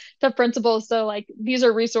tough principles. So like, these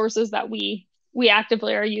are resources that we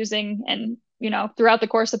actively are using, and throughout the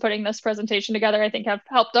course of putting this presentation together, I think have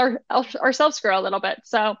helped ourselves grow a little bit.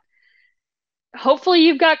 So hopefully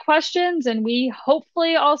you've got questions, and we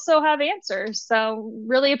hopefully also have answers. So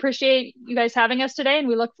really appreciate you guys having us today, and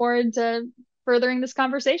we look forward to furthering this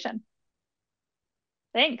conversation.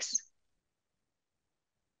 Thanks.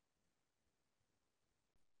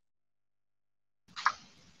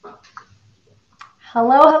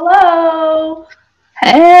 Hello.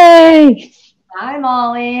 Hey. Hi,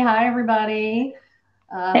 Molly. Hi, everybody.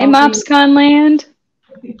 Hey, MOPS Conland.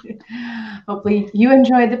 Hopefully you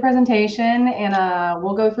enjoyed the presentation, and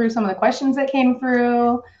we'll go through some of the questions that came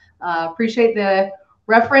through. Appreciate the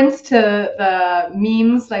reference to the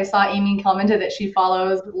memes. I saw Amy commented that she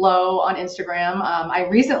follows Lo on Instagram. I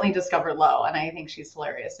recently discovered Lo, and I think she's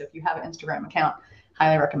hilarious. So if you have an Instagram account,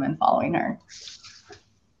 highly recommend following her.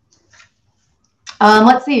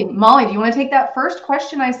 Let's see, Molly, do you want to take that first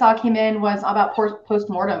question I saw came in was about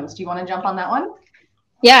postmortems? Do you want to jump on that one?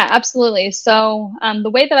 Yeah, absolutely. So the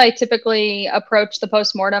way that I typically approach the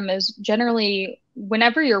postmortem is generally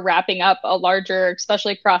whenever you're wrapping up a larger,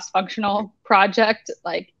 especially cross-functional project,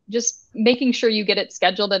 like just making sure you get it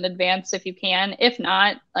scheduled in advance if you can. If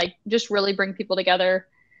not, like just really bring people together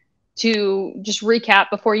to just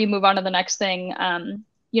recap before you move on to the next thing.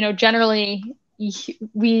 Generally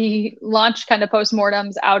we launch kind of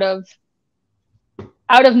postmortems out of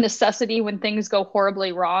necessity when things go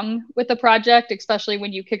horribly wrong with the project, especially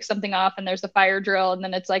when you kick something off and there's a fire drill, and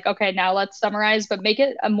then it's like, okay, now let's summarize, but make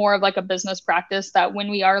it more of like a business practice that when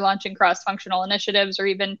we are launching cross-functional initiatives, or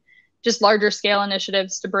even just larger scale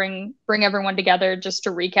initiatives, to bring everyone together just to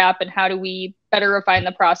recap, and how do we better refine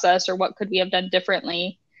the process, or what could we have done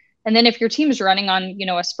differently. And then if your team is running on,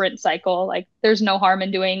 a sprint cycle, like there's no harm in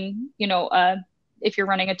doing, if you're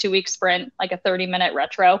running a 2-week sprint, like a 30-minute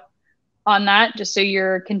retro on that, just so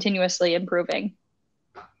you're continuously improving.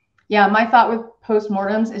 Yeah, my thought with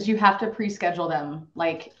postmortems is you have to pre-schedule them.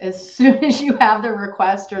 Like as soon as you have the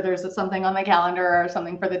request, or there's something on the calendar or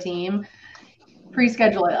something for the team,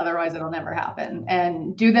 pre-schedule it. Otherwise it'll never happen.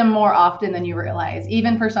 And do them more often than you realize.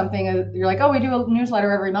 Even for something you're like, oh, we do a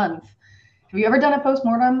newsletter every month. Have you ever done a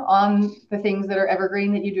postmortem on the things that are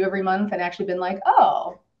evergreen that you do every month, and actually been like,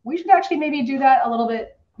 oh, we should actually maybe do that a little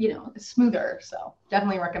bit, smoother? So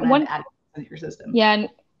definitely recommend adding it to your system. Yeah.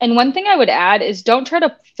 And one thing I would add is don't try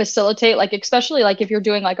to facilitate, like, especially like if you're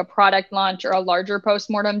doing like a product launch or a larger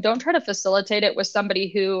postmortem, don't try to facilitate it with somebody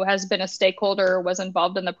who has been a stakeholder or was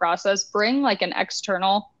involved in the process. Bring like an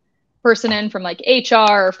external person in from like HR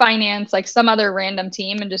or finance, like some other random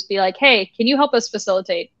team, and just be like, hey, can you help us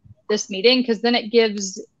facilitate this meeting? Because then it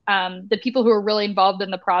gives the people who are really involved in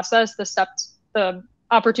the process the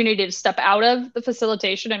opportunity to step out of the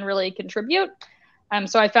facilitation and really contribute.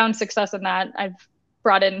 So I found success in that. I've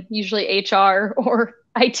brought in usually HR or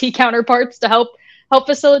IT counterparts to help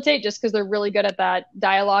facilitate, just because they're really good at that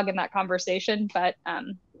dialogue and that conversation. But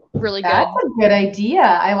really good. That's a good idea.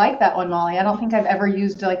 I like that one, Molly. I don't think I've ever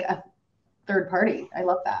used like a third party. I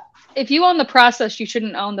love that. If you own the process, you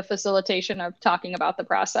shouldn't own the facilitation of talking about the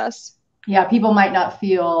process. Yeah, people might not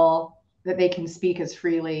feel that they can speak as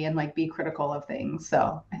freely and like be critical of things.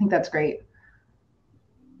 So I think that's great.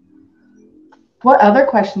 What other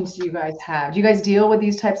questions do you guys have? Do you guys deal with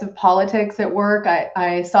these types of politics at work?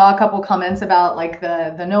 I saw a couple comments about like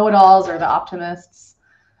the know-it-alls or the optimists.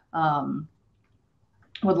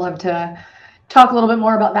 Would love to talk a little bit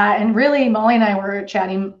more about that. And really, Molly and I were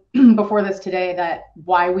chatting before this today that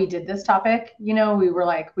why we did this topic. We were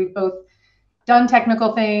like, we've both done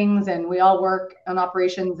technical things, and we all work on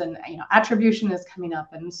operations, and attribution is coming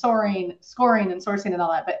up, and scoring and sourcing and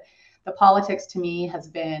all that. But the politics to me has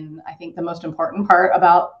been, I think, the most important part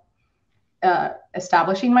about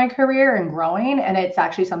establishing my career and growing. And it's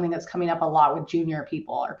actually something that's coming up a lot with junior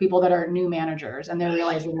people or people that are new managers, and they're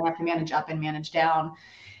realizing they have to manage up and manage down.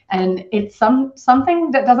 And it's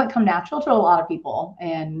something that doesn't come natural to a lot of people.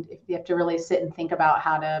 And you have to really sit and think about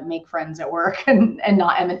how to make friends at work and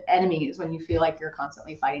not enemies when you feel like you're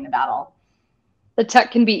constantly fighting a battle. the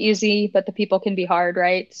tech can be easy, but the people can be hard,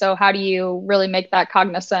 right? So how do you really make that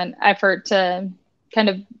cognizant effort to kind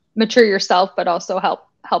of mature yourself, but also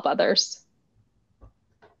help others?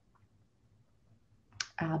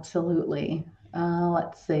 Absolutely.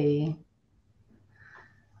 Let's see.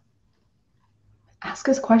 Ask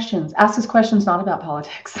us questions. Ask us questions not about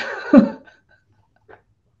politics.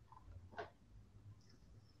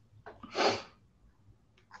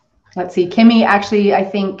 Let's see. Kimmy, actually, I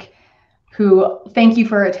think, thank you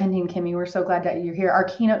for attending, Kimmy. We're so glad that you're here. Our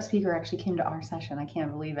keynote speaker actually came to our session. I can't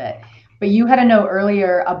believe it. But you had a note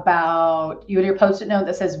earlier about, you had your Post-it note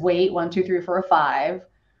that says wait, 1, 2, 3, 4, 5,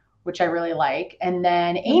 which I really like. And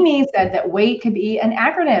then Amy said that wait could be an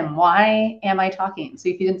acronym. Why am I talking? So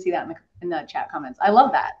if you didn't see that in the chat comments, I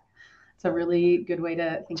love that. It's a really good way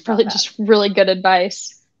to think about that. Just really good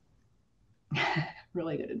advice.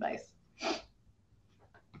 Really good advice.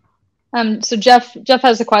 So Jeff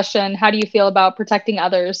has a question. How do you feel about protecting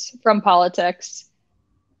others from politics?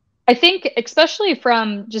 I think, especially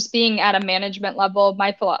from just being at a management level,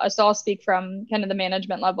 so I'll speak from kind of the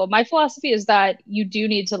management level. My philosophy is that you do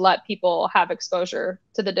need to let people have exposure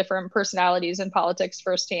to the different personalities in politics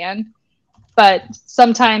firsthand. But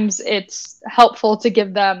sometimes it's helpful to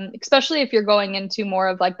give them, especially if you're going into more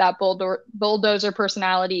of like that bulldozer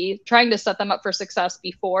personality, trying to set them up for success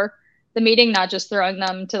before the meeting, not just throwing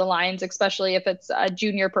them to the lions, especially if it's a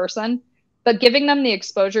junior person, but giving them the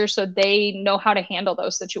exposure so they know how to handle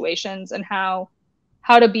those situations and how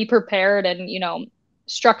to be prepared and,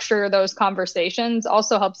 structure those conversations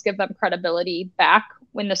also helps give them credibility back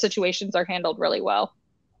when the situations are handled really well.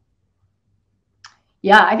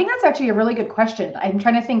 Yeah, I think that's actually a really good question. I'm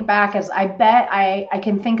trying to think back, as I bet I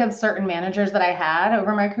can think of certain managers that I had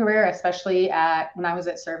over my career, especially when I was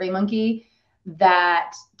at SurveyMonkey,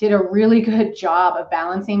 that did a really good job of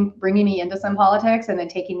balancing bringing me into some politics and then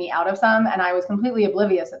taking me out of some. And I was completely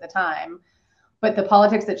oblivious at the time. But the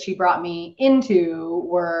politics that she brought me into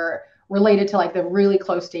were related to like the really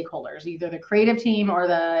close stakeholders, either the creative team or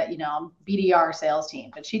the, BDR sales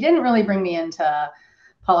team. But she didn't really bring me into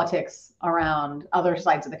politics around other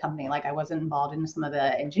sides of the company. Like I wasn't involved in some of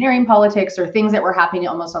the engineering politics or things that were happening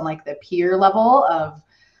almost on like the peer level of,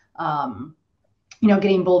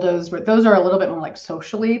 getting bulldozed. But those are a little bit more like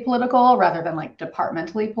socially political rather than like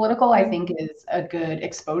departmentally political, I think is a good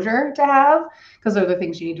exposure to have, because those are the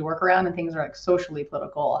things you need to work around, and things are like socially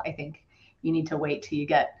political. I think you need to wait till you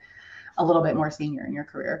get a little bit more senior in your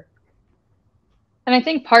career. And I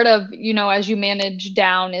think part of, as you manage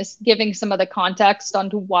down is giving some of the context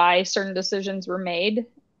onto why certain decisions were made.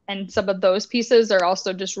 And some of those pieces are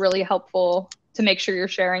also just really helpful to make sure you're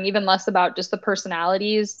sharing, even less about just the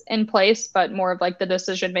personalities in place, but more of like the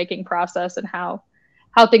decision-making process and how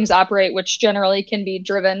things operate, which generally can be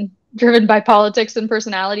driven by politics and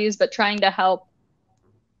personalities, but trying to help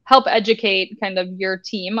educate kind of your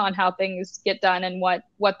team on how things get done and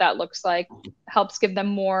what that looks like helps give them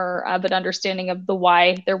more of an understanding of the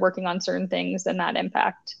why they're working on certain things and that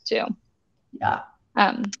impact too. Yeah.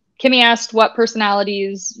 Kimmy asked, what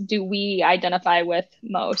personalities do we identify with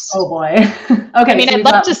most? Oh boy. Okay. I mean, I'd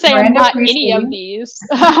love to say I'm not any of these,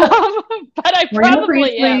 but I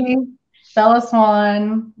probably am. Bella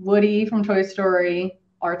Swan, Woody from Toy Story,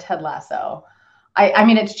 or Ted Lasso. I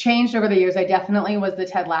mean, it's changed over the years. I definitely was the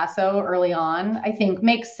Ted Lasso early on. I think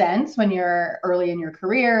makes sense when you're early in your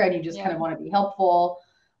career and you just kind of want to be helpful.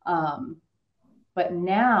 But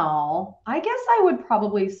now I guess I would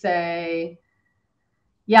probably say,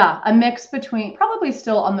 a mix between, probably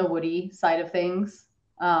still on the Woody side of things.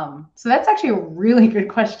 So that's actually a really good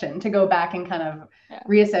question to go back and kind of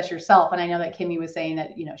reassess yourself. And I know that Kimmy was saying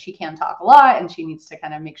that, she can talk a lot and she needs to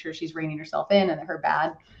kind of make sure she's reining herself in and that her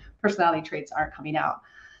bad personality traits aren't coming out.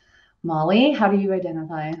 Mollie, how do you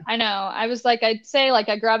identify? I know. I was like, I'd say like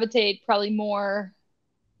I gravitate probably more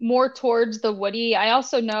towards the Woody. I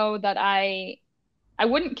also know that I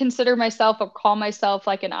wouldn't consider myself or call myself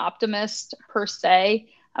like an optimist per se.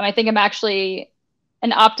 I think I'm actually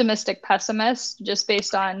an optimistic pessimist just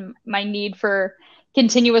based on my need for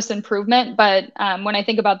continuous improvement. But when I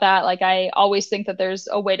think about that, like I always think that there's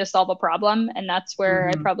a way to solve a problem. And that's where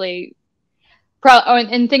I probably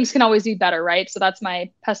and things can always be better, right? So that's my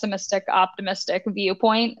pessimistic, optimistic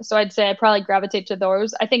viewpoint. So I'd say I probably gravitate to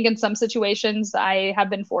those. I think in some situations I have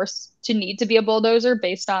been forced to need to be a bulldozer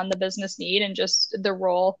based on the business need and just the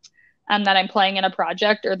role that I'm playing in a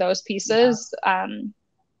project or those pieces.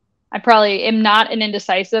 I probably am not an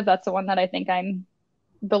indecisive. That's the one that I think I'm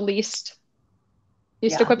the least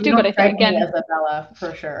equipped to. But I think again, Isabella,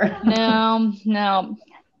 for sure. No,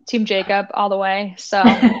 Team Jacob all the way. So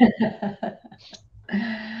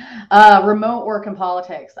Remote work and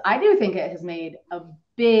politics. I do think it has made a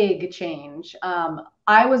big change.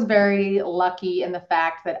 I was very lucky in the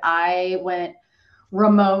fact that I went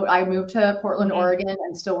remote. I moved to Portland, Oregon,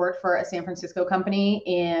 and still worked for a San Francisco company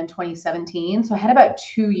in 2017. So I had about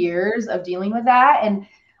 2 years of dealing with that. And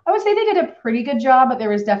I would say they did a pretty good job, but there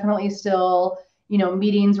was definitely still, you know,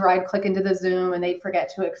 meetings where I'd click into the Zoom and they'd forget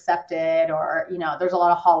to accept it, or, you know, there's a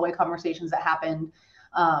lot of hallway conversations that happened.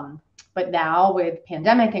 But now with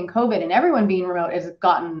pandemic and COVID and everyone being remote, has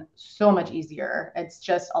gotten so much easier. It's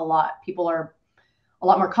just a lot. People are a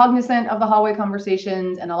lot more cognizant of the hallway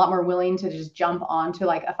conversations and a lot more willing to just jump onto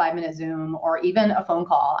like a 5-minute Zoom or even a phone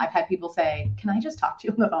call. I've had people say, can I just talk to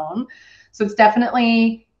you on the phone? So it's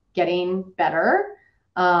definitely getting better.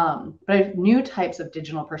 But I have new types of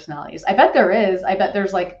digital personalities. I bet there is. I bet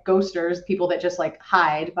there's like ghosters, people that just like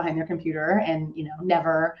hide behind their computer and, you know,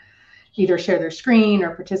 never either share their screen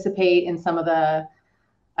or participate in some of the,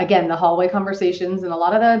 again, the hallway conversations. And a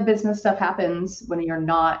lot of the business stuff happens when you're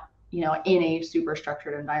not, you know, in a super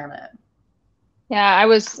structured environment. Yeah,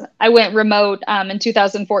 I went remote in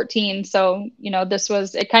 2014. So, you know,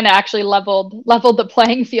 it kind of actually leveled the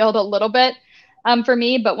playing field a little bit for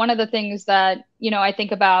me. But one of the things that, you know, I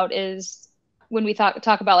think about is when we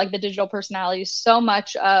talk about like the digital personalities, so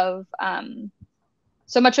much of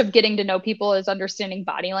getting to know people is understanding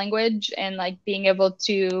body language and like being able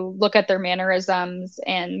to look at their mannerisms.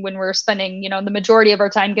 And when we're spending, you know, the majority of our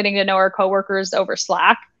time getting to know our coworkers over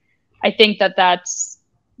Slack, I think that that's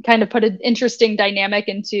kind of put an interesting dynamic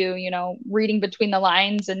into, you know, reading between the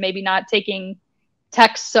lines and maybe not taking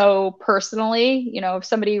text so personally. You know, if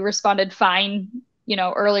somebody responded fine, you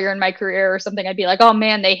know, earlier in my career or something, I'd be like, oh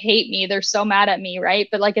man, they hate me. They're so mad at me. Right.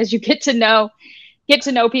 But like, as you get to know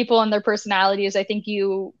people and their personalities, I think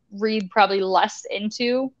you read probably less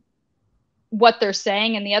into what they're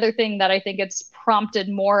saying. And the other thing that I think it's prompted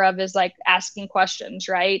more of is like asking questions,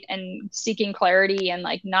 right? And seeking clarity and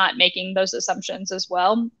like not making those assumptions as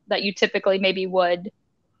well that you typically maybe would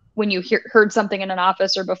when you heard something in an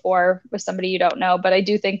office or before with somebody you don't know. But I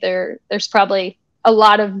do think there's probably a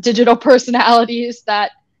lot of digital personalities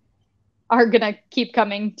that are going to keep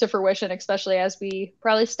coming to fruition, especially as we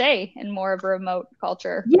probably stay in more of a remote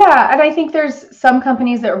culture. Yeah. And I think there's some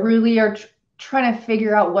companies that really are trying to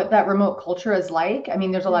figure out what that remote culture is like. I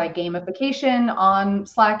mean, there's a lot of gamification on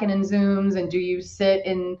Slack and in Zooms. And do you sit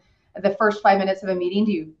in the first 5 minutes of a meeting?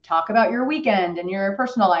 Do you talk about your weekend and your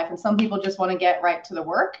personal life? And some people just want to get right to the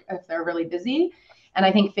work if they're really busy. And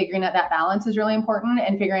I think figuring out that balance is really important,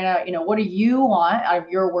 and figuring out, you know, what do you want out of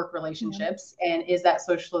your work relationships? And is that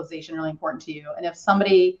socialization really important to you? And if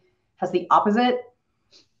somebody has the opposite,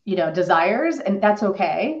 you know, desires, and that's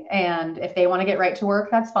okay. And if they want to get right to work,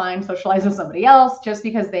 that's fine. Socialize with somebody else. Just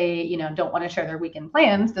because they, you know, don't want to share their weekend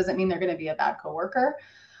plans doesn't mean they're going to be a bad coworker,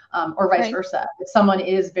 or vice versa. If someone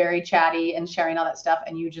is very chatty and sharing all that stuff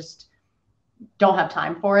and you just don't have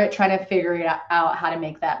time for it, trying to figure out how to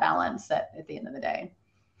make that balance at the end of the day.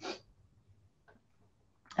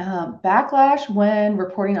 Backlash when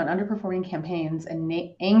reporting on underperforming campaigns and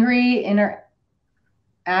angry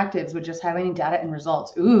interactives with just highlighting data and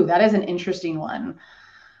results. Ooh, that is an interesting one.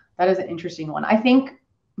 I think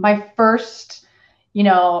my first, you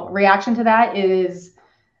know, reaction to that is,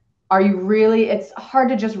 it's hard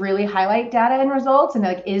to just really highlight data and results. And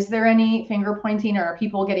like, is there any finger pointing, or are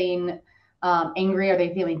people getting angry? Are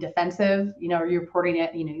they feeling defensive? You know, are you reporting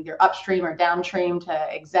it, you know, either upstream or downstream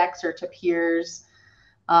to execs or to peers?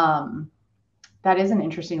 That is an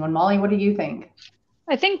interesting one. Mollie, what do you think?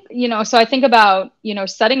 I think, you know, so I think about, you know,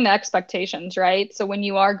 setting the expectations, right? So when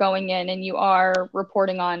you are going in and you are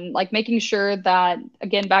reporting on, like, making sure that,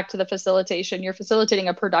 again, back to the facilitation, you're facilitating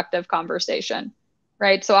a productive conversation,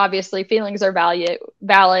 right? So obviously feelings are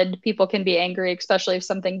valid. People can be angry, especially if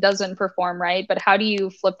something doesn't perform right. But how do you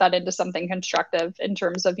flip that into something constructive in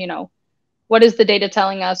terms of, you know, what is the data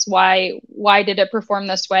telling us? Why did it perform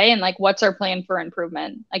this way? And like, what's our plan for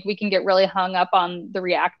improvement? Like, we can get really hung up on the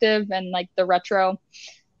reactive and like the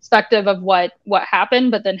retrospective of what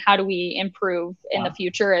happened, but then how do we improve in the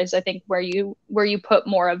future is, I think, where you put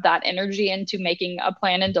more of that energy into making a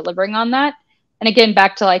plan and delivering on that. And again,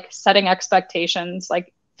 back to like setting expectations,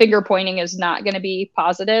 like finger pointing is not going to be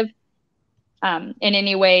positive in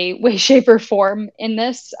any way, shape, or form in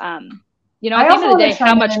this. You know, at the end of the day,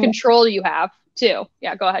 how much control you have too.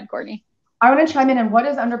 Yeah, go ahead, Courtney. I want to chime in. And what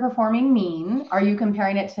does underperforming mean? Are you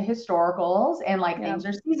comparing it to historicals and like things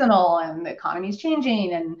are seasonal and the economy's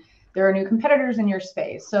changing and there are new competitors in your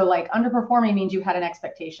space? So like underperforming means you had an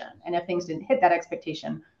expectation. And if things didn't hit that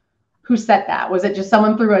expectation, who set that? Was it just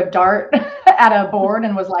someone threw a dart at a board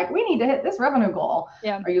and was like, we need to hit this revenue goal?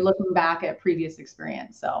 Yeah. Are you looking back at previous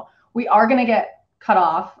experience? So we are going to get cut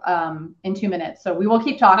off in 2 minutes. So we will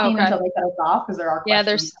keep talking until they cut us off, because there are questions. Yeah,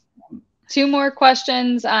 there's 2 more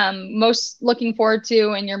questions. Most looking forward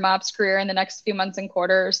to in your MOPS career in the next few months and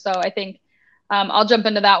quarters. So I think I'll jump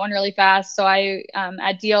into that one really fast. So I,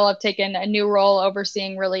 at Deal, have taken a new role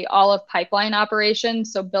overseeing really all of pipeline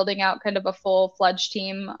operations. So building out kind of a full-fledged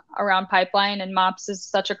team around pipeline, and MOPS is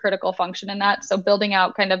such a critical function in that. So building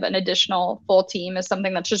out kind of an additional full team is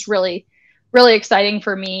something that's just really, really exciting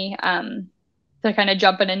for me to kind of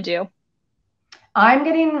jump in and do. I'm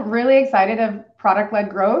getting really excited of product-led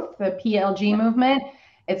growth, the PLG movement.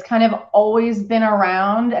 It's kind of always been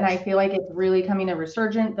around, and I feel like it's really coming to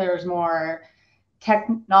resurgent. There's more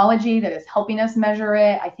technology that is helping us measure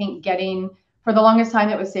it. I think for the longest time,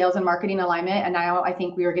 it was sales and marketing alignment. And now I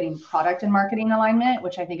think we are getting product and marketing alignment,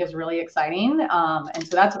 which I think is really exciting. And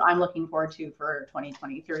so that's what I'm looking forward to for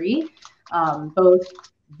 2023, both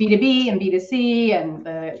B2B and B2C, and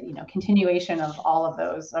the continuation of all of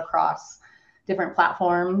those across different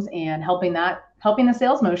platforms, and helping the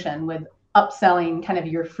sales motion with upselling kind of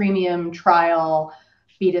your freemium trial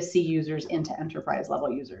B2C users into enterprise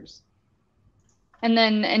level users. And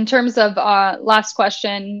then in terms of last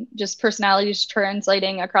question, just personalities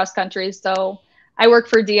translating across countries. So I work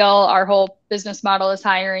for Deal. Our whole business model is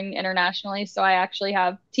hiring internationally. So I actually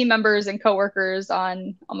have team members and coworkers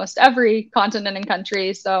on almost every continent and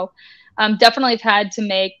country. So definitely have had to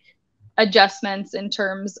make adjustments in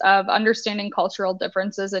terms of understanding cultural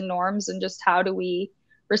differences and norms, and just how do we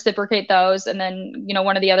reciprocate those. And then,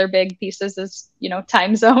 one of the other big pieces is,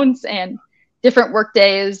 time zones and different work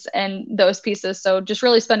days and those pieces. So just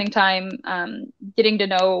really spending time getting to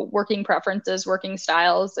know working preferences, working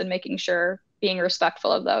styles, and making sure being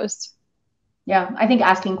respectful of those. Yeah, I think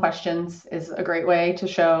asking questions is a great way to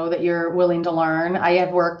show that you're willing to learn. I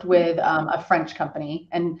have worked with a French company,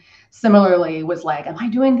 and similarly was like, am I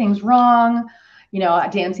doing things wrong?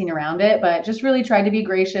 Dancing around it, but just really tried to be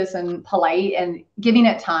gracious and polite and giving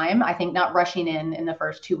it time. I think not rushing in the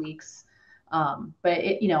first 2 weeks. But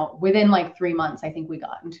within like 3 months, I think we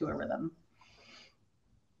got into a rhythm.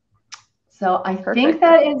 So I think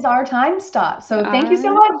that is our time stop. So thank you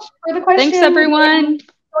so much for the question. Thanks, everyone.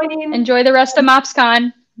 Enjoy the rest of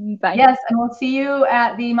MOPSCon. Bye. Yes, and we'll see you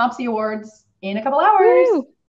at the MOPSy Awards in a couple hours. Woo.